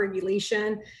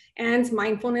self-regulation and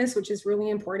mindfulness, which is really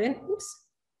important.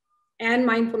 And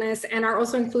mindfulness, and are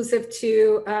also inclusive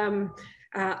to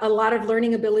a lot of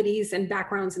learning abilities and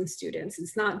backgrounds in students.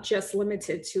 It's not just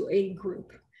limited to a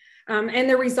group. And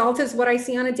the result is what I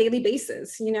see on a daily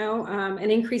basis, you know, an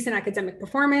increase in academic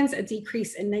performance, a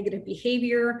decrease in negative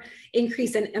behavior,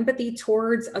 increase in empathy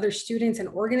towards other students and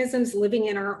organisms living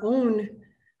in our own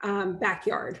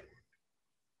backyard.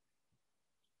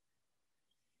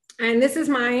 And this is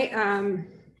my,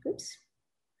 oops,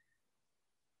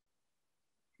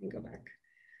 let me go back.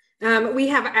 We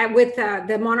have, with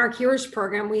the Monarch Heroes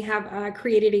program, we have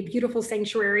created a beautiful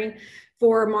sanctuary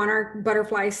for monarch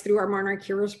butterflies through our Monarch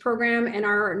Heroes program, and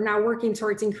are now working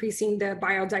towards increasing the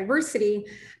biodiversity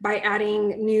by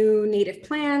adding new native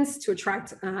plants to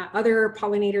attract other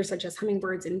pollinators such as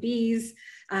hummingbirds and bees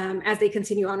as they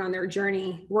continue on their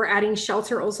journey. We're adding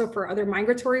shelter also for other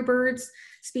migratory birds,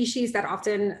 species that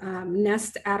often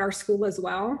nest at our school as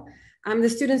well. The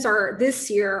students this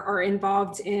year are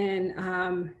involved in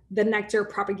the nectar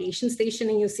propagation station,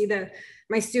 and you'll see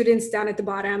my students down at the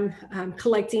bottom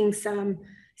collecting some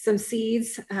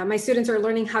seeds. My students are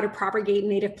learning how to propagate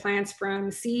native plants from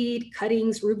seed,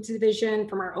 cuttings, root division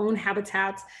from our own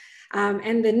habitats.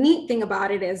 And the neat thing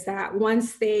about it is that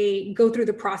once they go through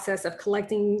the process of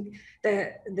collecting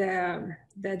the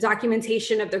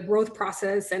documentation of the growth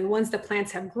process, and once the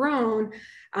plants have grown,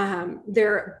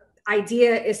 their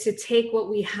idea is to take what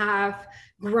we have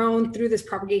grown through this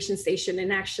propagation station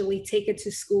and actually take it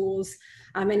to schools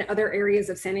in other areas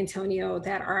of San Antonio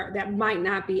that might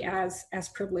not be as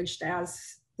privileged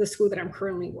as the school that I'm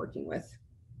currently working with.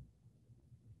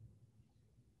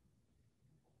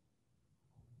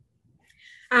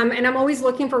 And I'm always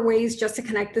looking for ways just to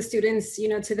connect the students, you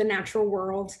know, to the natural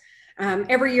world.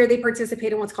 Every year they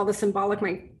participate in what's called the symbolic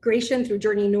migration through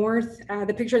Journey North.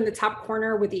 The picture in the top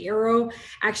corner with the arrow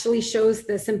actually shows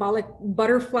the symbolic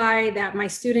butterfly that my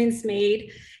students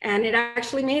made. And it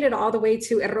actually made it all the way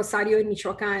to El Rosario in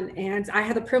Michoacan. And I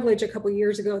had the privilege a couple of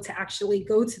years ago to actually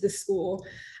go to the school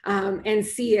and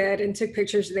see it, and took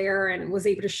pictures there, and was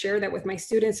able to share that with my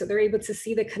students. So they're able to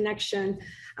see the connection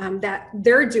that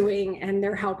they're doing and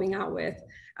they're helping out with.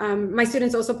 My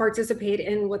students also participate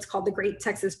in what's called the Great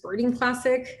Texas Birding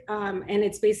Classic, and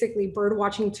it's basically bird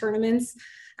watching tournaments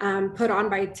put on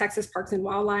by Texas Parks and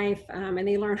Wildlife, and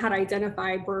they learn how to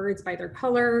identify birds by their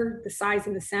color, the size,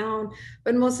 and the sound.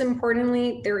 But most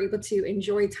importantly, they're able to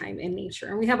enjoy time in nature.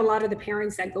 And we have a lot of the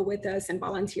parents that go with us and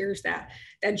volunteers that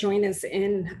join us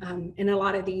in a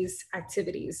lot of these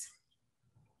activities.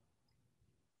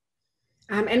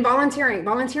 And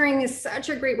volunteering is such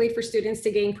a great way for students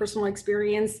to gain personal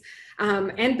experience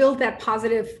and build that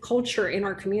positive culture in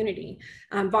our community.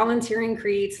 Volunteering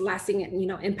creates lasting,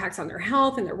 impacts on their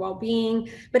health and their well-being,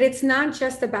 but it's not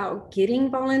just about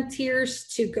getting volunteers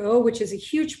to go, which is a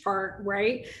huge part,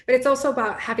 right? But it's also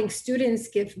about having students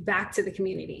give back to the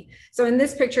community. So in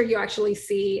this picture, you actually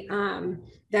see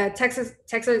the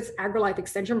Texas AgriLife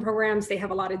Extension programs. They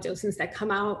have a lot of docents that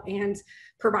come out and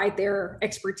provide their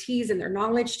expertise and their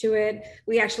knowledge to it.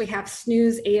 We actually have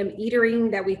Snooze AM Eatering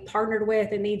that we've partnered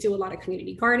with, and they do a lot of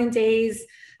community garden days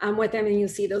with them, and you'll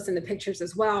see those in the pictures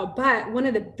as well. But one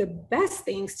of the best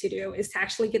things to do is to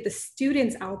actually get the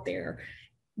students out there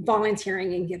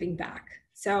volunteering and giving back.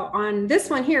 So on this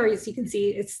one here, as you can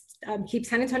see, it's Keep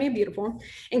San Antonio Beautiful.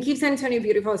 And Keep San Antonio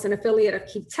Beautiful is an affiliate of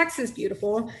Keep Texas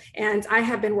Beautiful. And I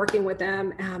have been working with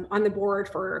them on the board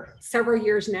for several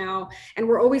years now. And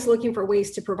we're always looking for ways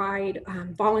to provide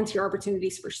volunteer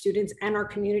opportunities for students and our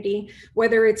community,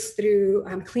 whether it's through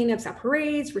cleanups at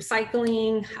parades,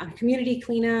 recycling, community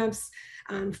cleanups,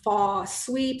 fall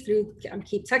sweep through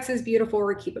Keep Texas Beautiful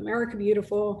or Keep America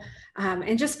Beautiful,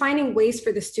 and just finding ways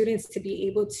for the students to be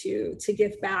able to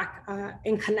give back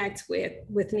and connect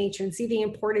with nature and see the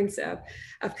importance of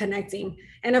connecting.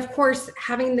 And of course,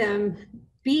 having them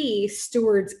be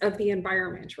stewards of the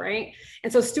environment, right?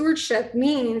 And so stewardship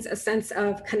means a sense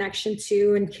of connection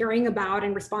to and caring about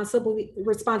and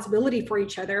responsibility for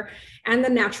each other and the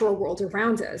natural world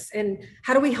around us. And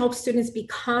how do we help students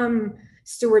become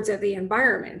stewards of the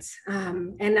environment?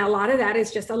 And a lot of that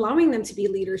is just allowing them to be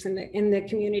leaders in the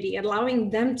community,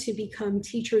 allowing them to become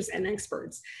teachers and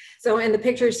experts. So in the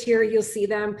pictures here, you'll see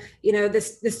them,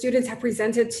 the students have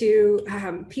presented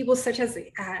to people such as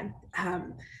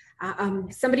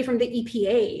somebody from the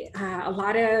EPA, a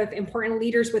lot of important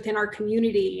leaders within our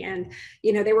community. And,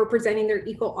 they were presenting their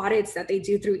eco audits that they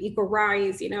do through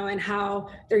EcoRise, and how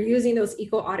they're using those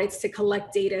eco audits to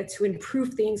collect data to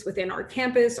improve things within our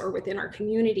campus or within our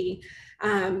community.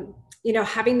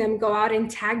 Having them go out and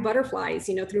tag butterflies,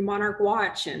 through Monarch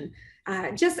Watch, and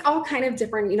just all kind of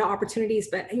different, opportunities,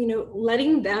 but,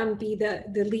 letting them be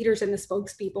the leaders and the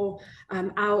spokespeople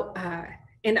out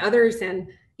and others. And,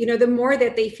 the more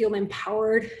that they feel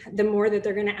empowered, the more that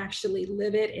they're going to actually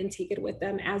live it and take it with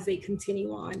them as they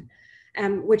continue on,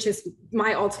 which is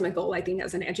my ultimate goal, I think,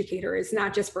 as an educator, is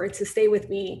not just for it to stay with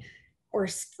me or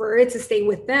for it to stay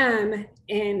with them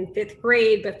in 5th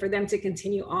grade, but for them to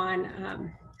continue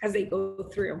on as they go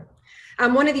through.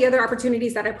 One of the other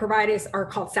opportunities that I provide are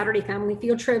called Saturday family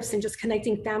field trips, and just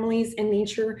connecting families and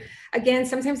nature. Again,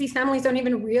 sometimes these families don't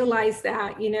even realize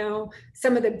that,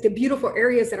 some of the beautiful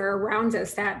areas that are around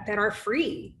us that are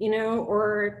free,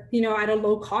 or, at a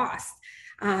low cost.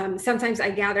 Sometimes I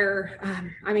gather,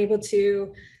 I'm able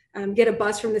to get a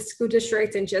bus from the school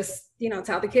district and just,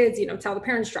 tell the kids, tell the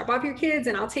parents, drop off your kids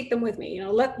and I'll take them with me,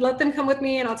 let them come with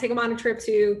me and I'll take them on a trip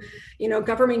to,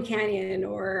 Government Canyon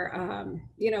or,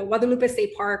 Guadalupe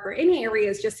State Park or any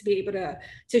areas, just to be able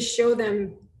to show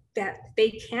them that they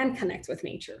can connect with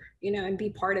nature, and be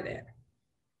part of it.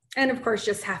 And of course,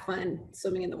 just have fun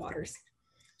swimming in the waters.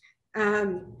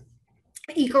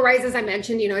 EcoRise, as I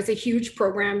mentioned, it's a huge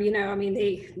program.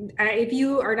 If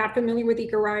you are not familiar with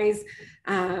EcoRise,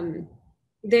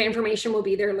 the information will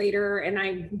be there later, and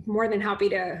I'm more than happy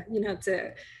to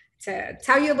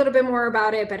tell you a little bit more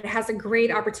about it. But it has a great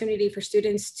opportunity for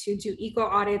students to do eco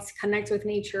audits, connect with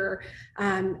nature,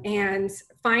 and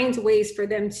find ways for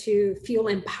them to feel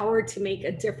empowered to make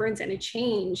a difference and a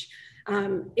change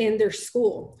in their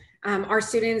school. Our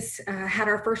students had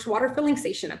our first water filling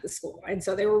station at the school, and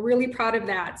so they were really proud of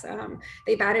that.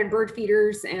 They've added bird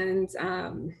feeders and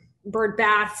bird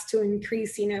baths to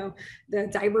increase, the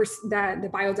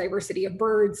biodiversity of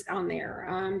birds on there.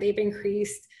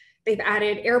 They've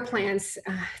added air plants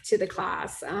to the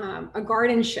class, a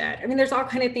garden shed. There's all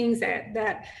kind of things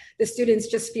that the students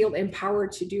just feel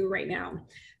empowered to do right now.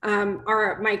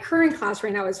 My current class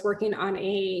right now is working on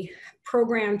a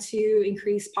program to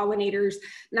increase pollinators,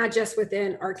 not just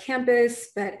within our campus,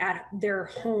 but at their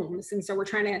homes. And so we're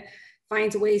trying to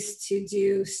find ways to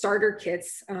do starter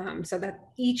kits so that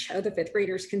each of the 5th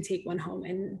graders can take one home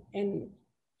and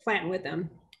plant with them.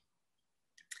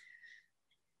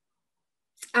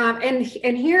 And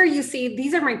here you see,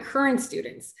 these are my current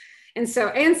students. And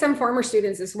some former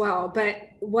students as well. But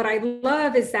what I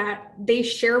love is that they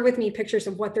share with me pictures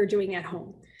of what they're doing at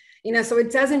home. So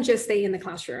it doesn't just stay in the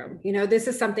classroom. This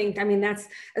is something, I mean, that's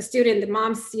a student, the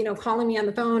mom's, calling me on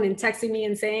the phone and texting me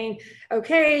and saying,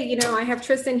 okay, I have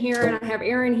Tristan here and I have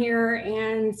Aaron here,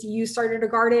 and you started a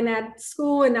garden at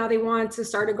school and now they want to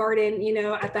start a garden,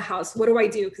 at the house. What do I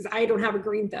do? Because I don't have a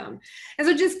green thumb. And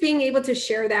so just being able to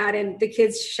share that, and the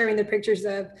kids sharing the pictures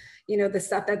of, the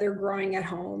stuff that they're growing at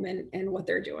home and what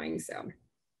they're doing. So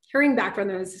hearing back from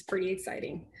those is pretty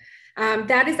exciting.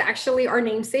 That is actually our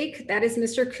namesake. That is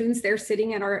Mr. Coons there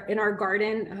sitting in our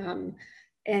garden.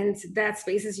 And that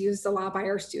space is used a lot by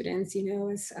our students,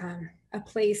 as a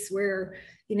place where,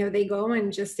 they go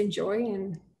and just enjoy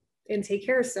and take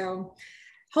care. So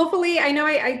hopefully, I know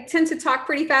I tend to talk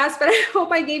pretty fast, but I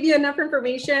hope I gave you enough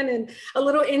information and a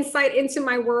little insight into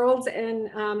my world. And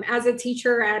as a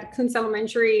teacher at Coons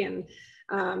Elementary, and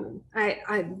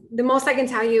the most I can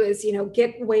tell you is,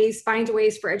 find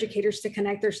ways for educators to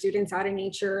connect their students out in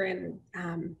nature, and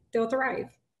they'll thrive.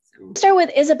 So. Start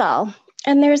with Isabel.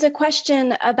 And there's a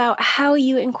question about how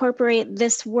you incorporate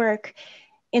this work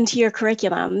into your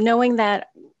curriculum, knowing that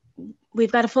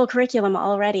we've got a full curriculum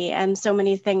already and so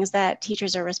many things that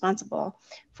teachers are responsible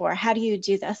for. How do you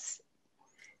do this?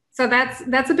 So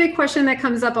that's a big question that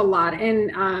comes up a lot.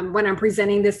 And when I'm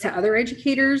presenting this to other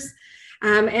educators,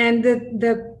 and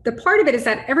the part of it is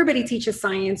that everybody teaches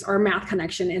science or math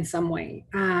connection in some way,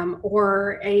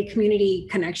 or a community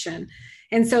connection.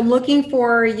 And so looking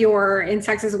for in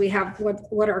Texas, we have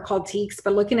what are called TEKS,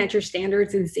 but looking at your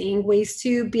standards and seeing ways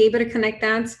to be able to connect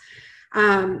that.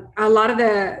 A lot of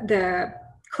the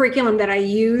curriculum that I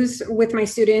use with my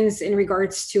students in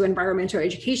regards to environmental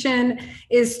education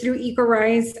is through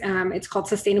EcoRise. It's called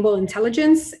Sustainable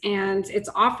Intelligence, and it's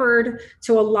offered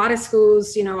to a lot of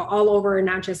schools, all over,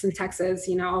 not just in Texas,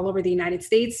 all over the United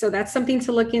States. So that's something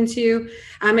to look into.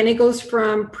 And it goes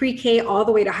from pre-K all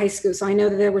the way to high school. So I know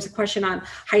that there was a question on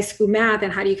high school math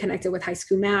and how do you connect it with high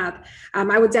school math.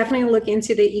 I would definitely look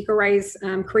into the EcoRise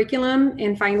curriculum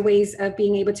and find ways of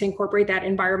being able to incorporate that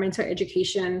environmental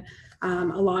education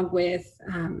along with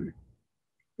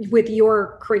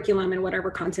your curriculum and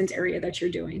whatever content area that you're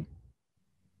doing.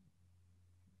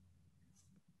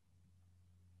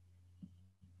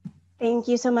 Thank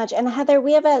you so much. And Heather,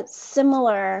 we have a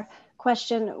similar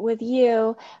question with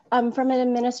you from an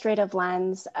administrative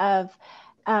lens of,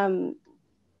 sorry,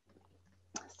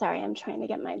 I'm trying to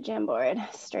get my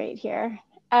Jamboard straight here.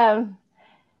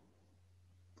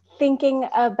 Thinking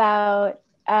about,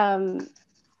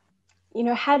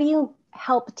 how do you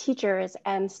help teachers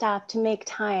and staff to make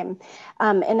time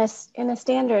in a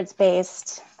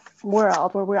standards-based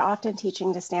world where we're often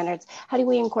teaching to standards? How do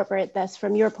we incorporate this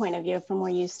from your point of view, from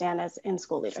where you stand as in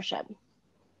school leadership?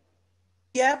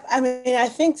 Yep. I mean, I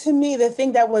think to me, the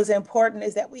thing that was important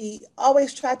is that we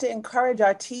always try to encourage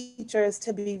our teachers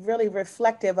to be really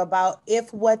reflective about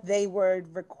if what they were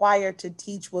required to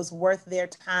teach was worth their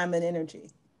time and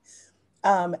energy.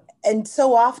 And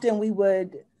so often we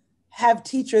would have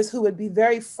teachers who would be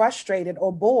very frustrated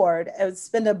or bored and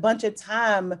spend a bunch of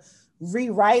time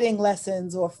rewriting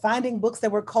lessons or finding books that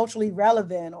were culturally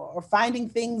relevant or finding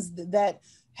things that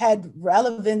had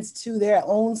relevance to their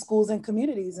own schools and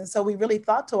communities. And so we really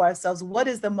thought to ourselves, what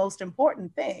is the most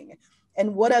important thing?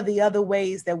 And what are the other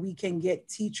ways that we can get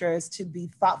teachers to be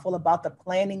thoughtful about the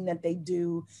planning that they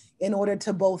do in order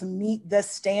to both meet the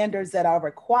standards that are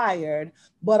required,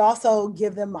 but also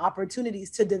give them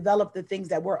opportunities to develop the things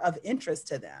that were of interest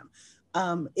to them.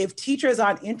 If teachers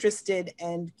aren't interested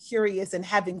and curious and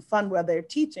having fun while they're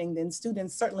teaching, then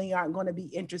students certainly aren't going to be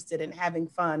interested in having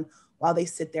fun while they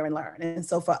sit there and learn. And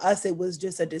so for us, it was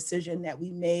just a decision that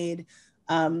we made.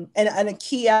 And a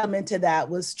key element to that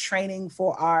was training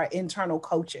for our internal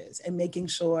coaches and making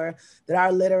sure that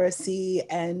our literacy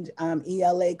and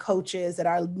ELA coaches, that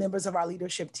our members of our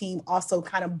leadership team also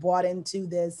kind of bought into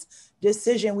this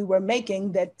decision we were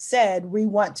making that said, we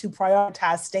want to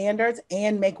prioritize standards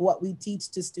and make what we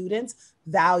teach to students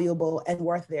valuable and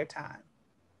worth their time.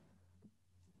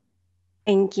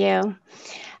 Thank you.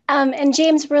 And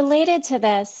James, related to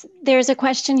this, there's a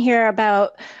question here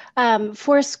about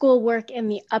for school work in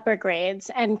the upper grades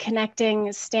and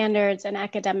connecting standards and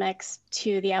academics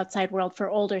to the outside world for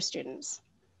older students.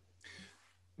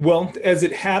 Well, as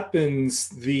it happens,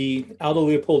 the Aldo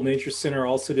Leopold Nature Center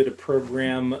also did a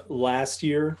program last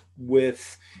year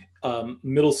with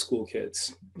middle school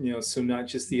kids, so not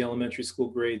just the elementary school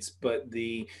grades, but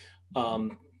the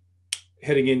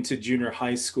heading into junior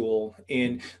high school.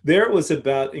 And there it was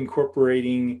about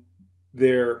incorporating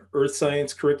their earth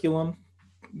science curriculum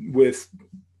with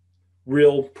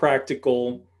real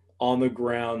practical on the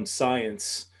ground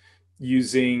science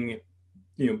using,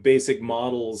 basic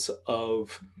models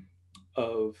of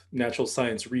of natural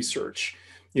science research,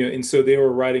 and so they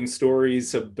were writing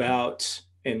stories about,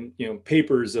 and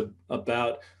papers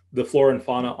about the flora and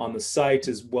fauna on the site,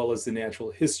 as well as the natural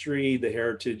history, the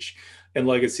heritage and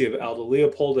legacy of Aldo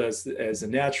Leopold as a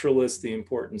naturalist, the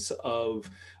importance of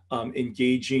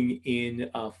engaging in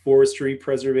forestry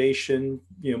preservation,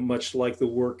 much like the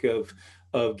work of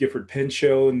Gifford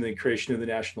Pinchot and the creation of the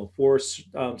National Forest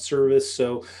Service.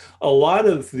 So a lot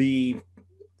of the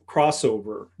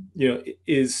crossover,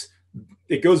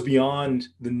 it goes beyond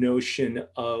the notion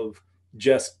of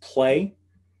just play.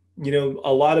 A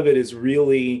lot of it is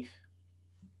really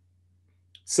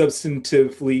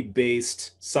substantively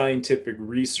based scientific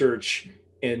research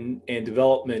and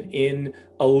development in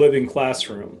a living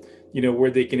classroom,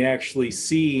 where they can actually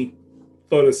see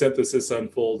photosynthesis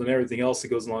unfold and everything else that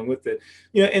goes along with it.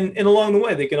 And along the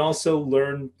way, they can also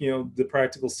learn, the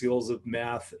practical skills of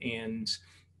math and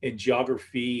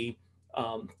geography,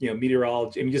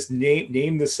 meteorology. I mean, just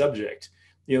name the subject.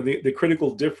 The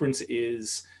critical difference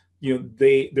is,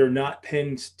 they're not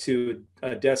pinned to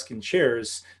a desk and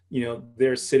chairs.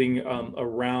 They're sitting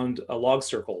around a log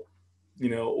circle,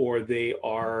 or they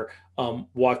are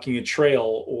walking a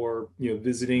trail, or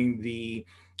visiting the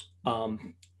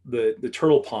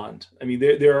turtle pond. I mean,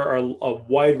 there are a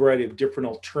wide variety of different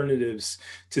alternatives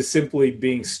to simply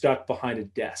being stuck behind a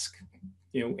desk.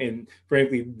 And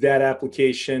frankly, that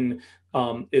application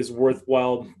is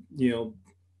worthwhile,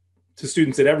 to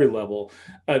students at every level.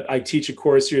 I teach a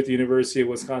course here at the University of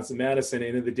Wisconsin-Madison,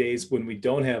 and in the days when we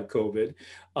don't have COVID,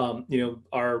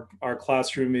 our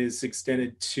classroom is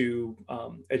extended to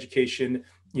education,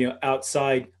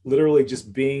 outside, literally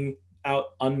just being out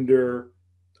under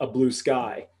a blue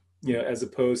sky, as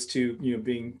opposed to,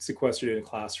 being sequestered in a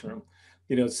classroom.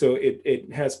 So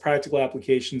it has practical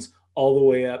applications all the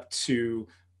way up to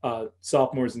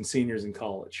sophomores and seniors in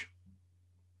college.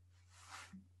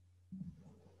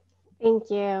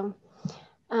 Thank you.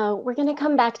 We're going to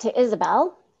come back to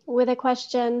Isabel with a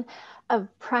question of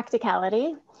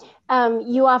practicality.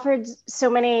 You offered so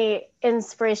many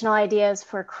inspirational ideas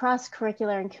for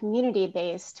cross-curricular and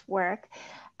community-based work.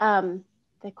 The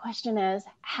question is,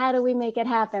 how do we make it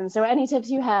happen? So any tips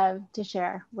you have to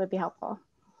share would be helpful.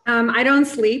 I don't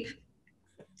sleep.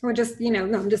 Or just, no,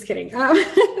 I'm just kidding.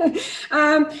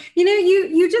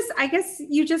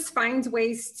 You just find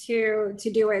ways to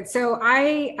do it. So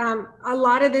a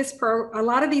lot of these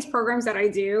programs that I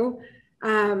do,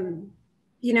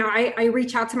 I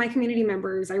reach out to my community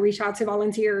members. I reach out to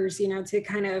volunteers, to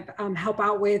kind of help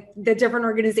out with the different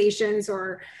organizations,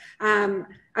 or I'm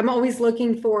always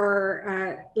looking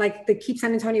for like the Keep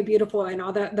San Antonio Beautiful and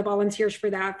all the volunteers for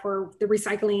that, for the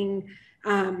recycling.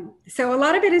 So a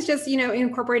lot of it is just,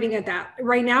 incorporating at that.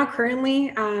 Right now,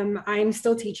 currently, I'm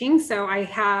still teaching. So I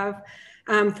have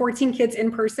 14 kids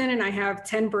in person and I have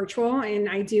 10 virtual, and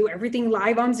I do everything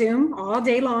live on Zoom all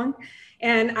day long.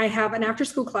 And I have an after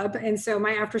school club. And so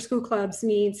my after school clubs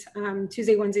meet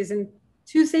Tuesday, Wednesdays, and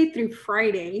Tuesday through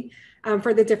Friday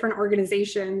for the different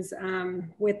organizations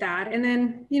with that. And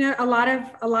then, a lot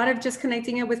of just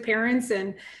connecting it with parents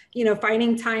and,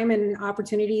 finding time and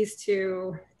opportunities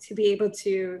to be able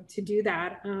to do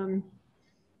that. I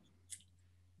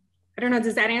don't know,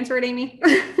 does that answer it, Aimee?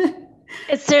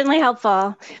 It's certainly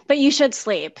helpful, but you should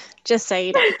sleep, just so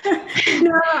you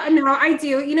know. No, I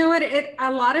do. You know what? A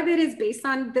lot of it is based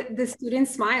on the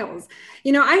students' smiles.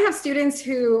 I have students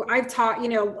who I've taught,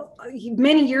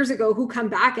 many years ago, who come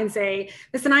back and say,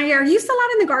 listen, are you still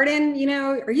out in the garden?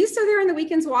 Are you still there on the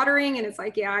weekends watering? And it's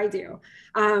like, yeah, I do.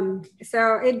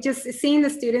 So it just seeing the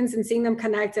students and seeing them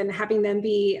connect and having them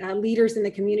be leaders in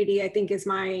the community, I think is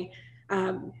my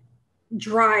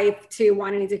drive to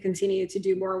wanting to continue to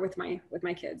do more with my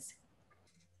kids.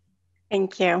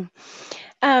 Thank you.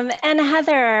 And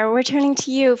Heather, we're turning to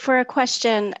you for a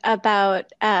question about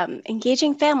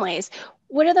engaging families.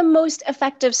 What are the most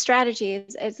effective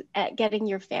strategies at getting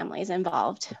your families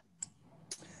involved?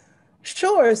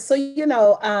 Sure. So,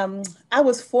 I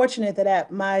was fortunate that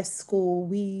at my school,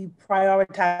 we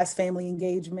prioritized family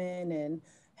engagement and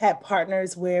had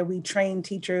partners where we trained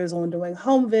teachers on doing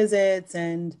home visits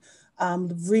and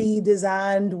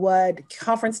redesigned what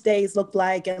conference days looked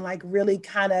like, and really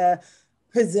kind of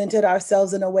presented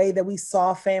ourselves in a way that we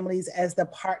saw families as the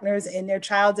partners in their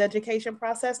child's education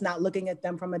process, not looking at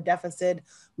them from a deficit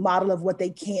model of what they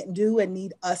can't do and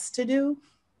need us to do.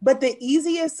 But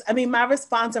my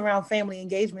response around family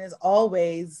engagement is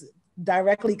always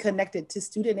directly connected to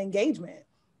student engagement.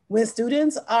 When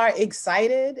students are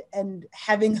excited and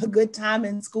having a good time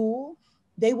in school,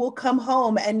 they will come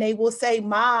home and they will say,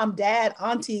 Mom, Dad,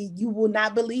 Auntie, you will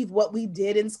not believe what we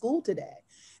did in school today.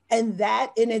 And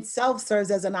that in itself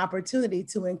serves as an opportunity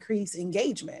to increase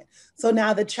engagement. So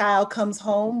now the child comes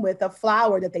home with a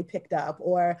flower that they picked up,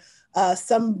 or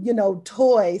some,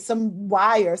 toy, some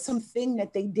wire, something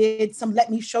that they did, let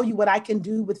me show you what I can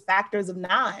do with factors of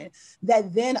 9,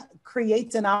 that then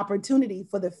creates an opportunity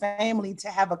for the family to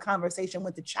have a conversation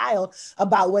with the child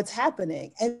about what's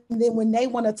happening. And then when they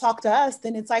want to talk to us,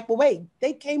 then it's like, well, wait,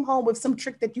 they came home with some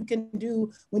trick that you can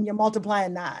do when you're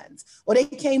multiplying 9s. Or they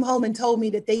came home and told me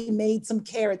that they made some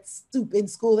carrot soup in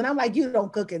school. And I'm like, you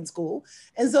don't cook in school.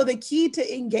 And so the key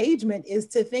to engagement is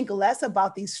to think less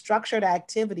about these structured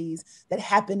activities that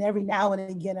happen every now and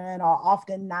again and are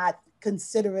often not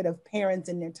considerate of parents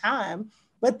in their time,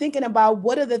 but thinking about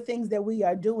what are the things that we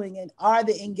are doing, and are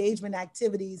the engagement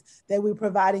activities that we're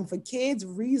providing for kids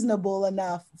reasonable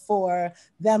enough for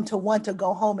them to want to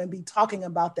go home and be talking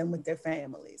about them with their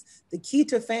families. The key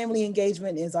to family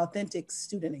engagement is authentic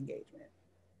student engagement.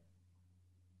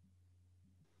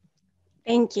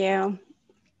 Thank you.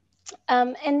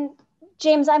 And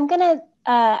James, I'm going to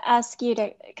ask you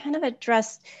to kind of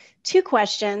address 2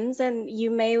 questions, and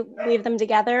you may weave them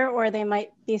together or they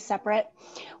might be separate.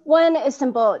 One is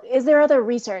simple. Is there other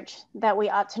research that we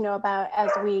ought to know about as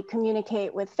we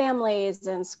communicate with families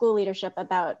and school leadership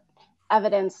about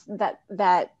evidence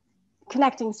that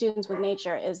connecting students with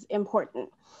nature is important?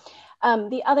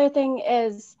 The other thing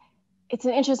is, it's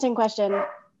an interesting question.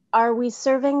 Are we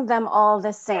serving them all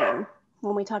the same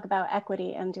when we talk about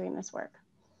equity and doing this work?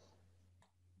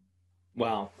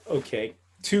 Wow. Okay.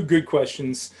 2 good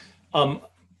questions.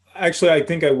 Actually, I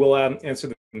think I will answer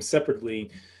them separately.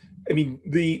 I mean,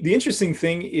 the interesting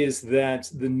thing is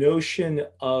that the notion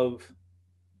of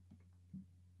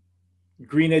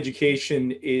green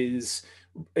education it's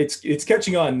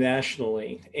catching on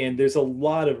nationally, and there's a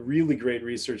lot of really great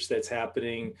research that's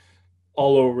happening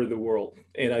all over the world.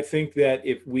 And I think that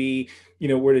if we,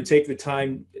 were to take the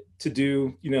time to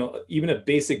do, even a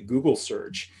basic Google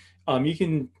search, you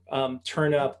can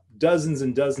turn up dozens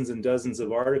and dozens and dozens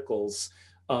of articles,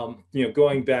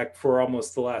 going back for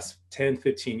almost the last 10,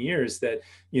 15 years that,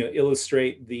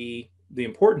 illustrate the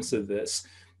importance of this.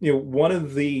 One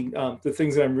of the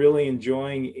things that I'm really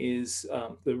enjoying is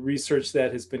the research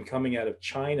that has been coming out of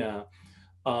China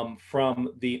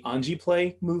from the Anji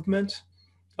Play movement,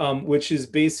 which is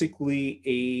basically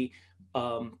a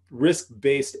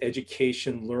risk-based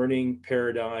education learning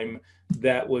paradigm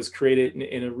that was created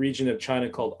in a region of China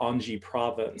called Anji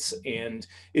province. And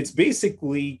it's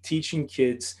basically teaching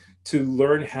kids to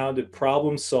learn how to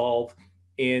problem solve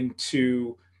and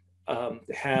to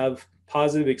have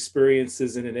positive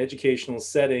experiences in an educational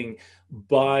setting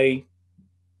by,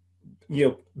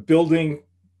 building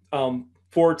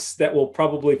forts that will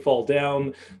probably fall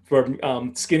down, from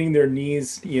skinning their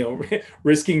knees,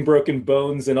 risking broken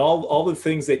bones, and all the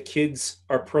things that kids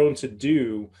are prone to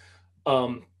do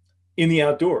in the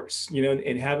outdoors,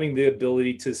 and having the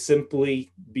ability to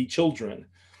simply be children,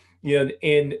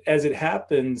 and as it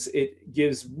happens, it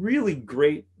gives really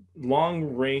great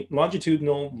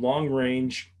longitudinal, long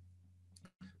range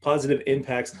positive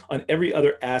impacts on every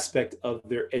other aspect of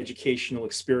their educational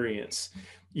experience.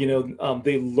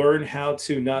 They learn how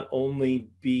to not only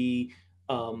be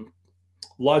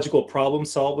logical problem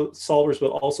solvers, but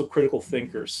also critical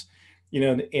thinkers.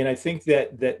 And I think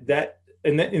that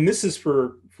this is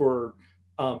for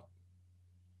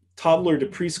toddler to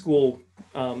preschool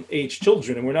age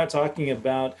children, and we're not talking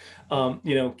about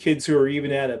kids who are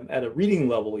even at a reading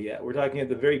level yet. We're talking at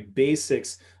the very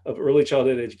basics of early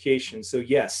childhood education. So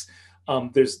yes,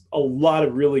 there's a lot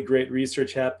of really great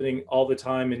research happening all the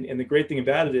time, and the great thing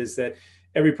about it is that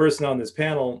every person on this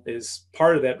panel is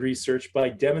part of that research by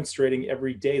demonstrating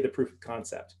every day the proof of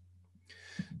concept.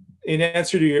 In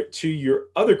answer to your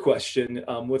other question,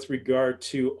 with regard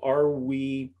to are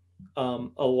we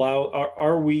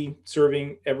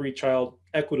serving every child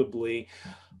equitably,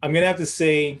 I'm going to have to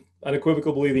say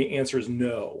unequivocally the answer is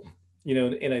no.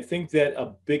 And I think that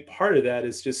a big part of that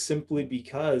is just simply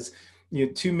because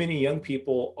too many young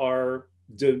people are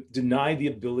denied the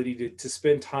ability to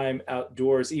spend time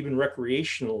outdoors, even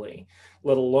recreationally,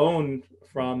 let alone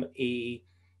from an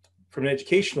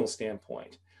educational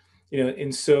standpoint.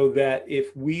 And so that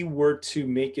if we were to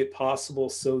make it possible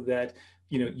so that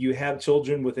you have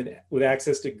children with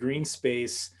access to green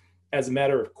space as a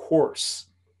matter of course,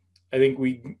 I think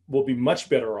we will be much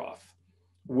better off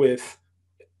with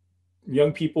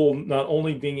young people not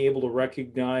only being able to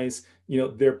recognize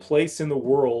their place in the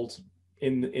world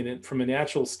from a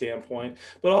natural standpoint,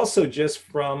 but also just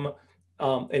from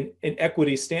an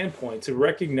equity standpoint, to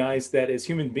recognize that as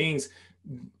human beings,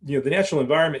 the natural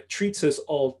environment treats us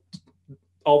all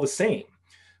the same.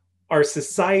 our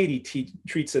society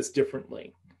treats us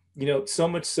differently. You know, so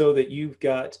much so that you've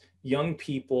got young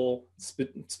people,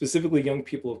 specifically young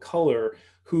people of color,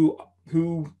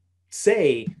 who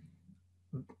say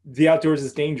the outdoors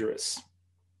is dangerous.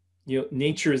 You know,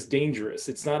 nature is dangerous.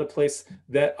 It's not a place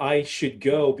that I should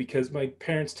go because my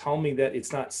parents tell me that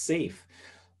it's not safe.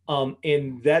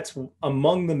 And that's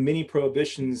among the many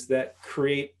prohibitions that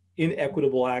create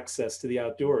inequitable access to the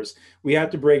outdoors. We have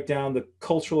to break down the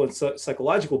cultural and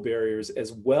psychological barriers,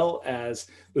 as well as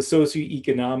the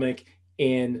socioeconomic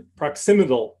and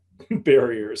proximal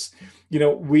barriers. You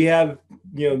know, we have,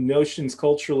 you know, notions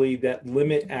culturally that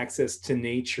limit access to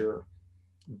nature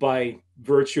by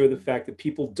virtue of the fact that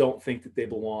people don't think that they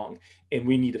belong, and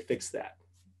we need to fix that.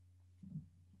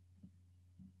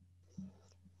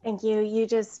 Thank you. You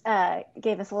just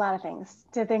gave us a lot of things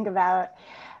to think about.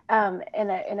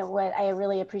 In a way, I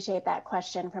really appreciate that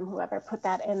question from whoever put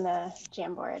that in the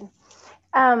Jamboard.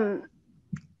 I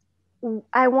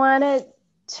want to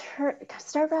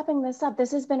start wrapping this up.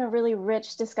 This has been a really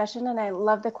rich discussion, and I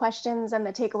love the questions and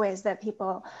the takeaways that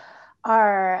people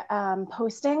are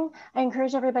posting. I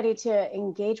encourage everybody to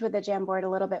engage with the Jamboard a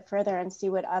little bit further and see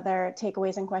what other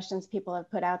takeaways and questions people have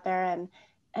put out there,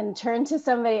 and turn to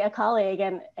somebody, a colleague,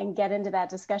 and get into that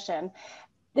discussion.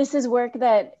 This is work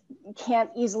that can't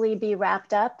easily be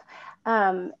wrapped up.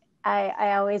 I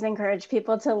always encourage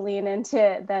people to lean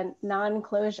into the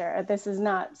non-closure. This is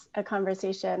not a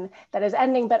conversation that is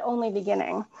ending, but only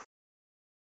beginning.